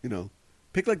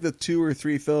like the 2 or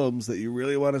 3 films that you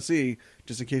really want to see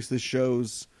just in case this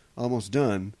show's almost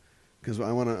done. Because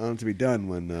I want it to be done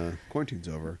when quarantine's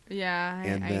over. Yeah.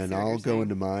 And I then see what I'll you're go saying.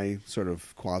 into my sort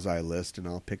of quasi list and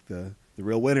I'll pick the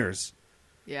real winners.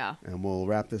 Yeah. And we'll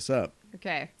wrap this up.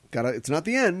 Okay. It's not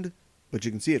the end, but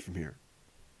you can see it from here.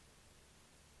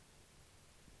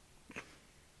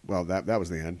 Well, that was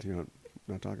the end. You're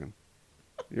not talking.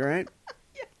 You all right?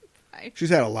 Yeah. Fine. She's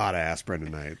had a lot of aspirin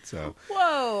tonight, so.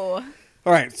 Whoa.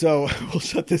 All right, so we'll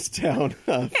shut this down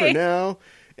for Okay. now,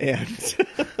 and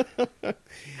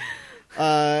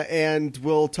and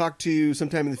we'll talk to you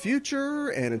sometime in the future.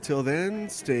 And until then,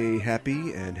 stay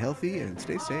happy and healthy, and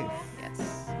stay safe.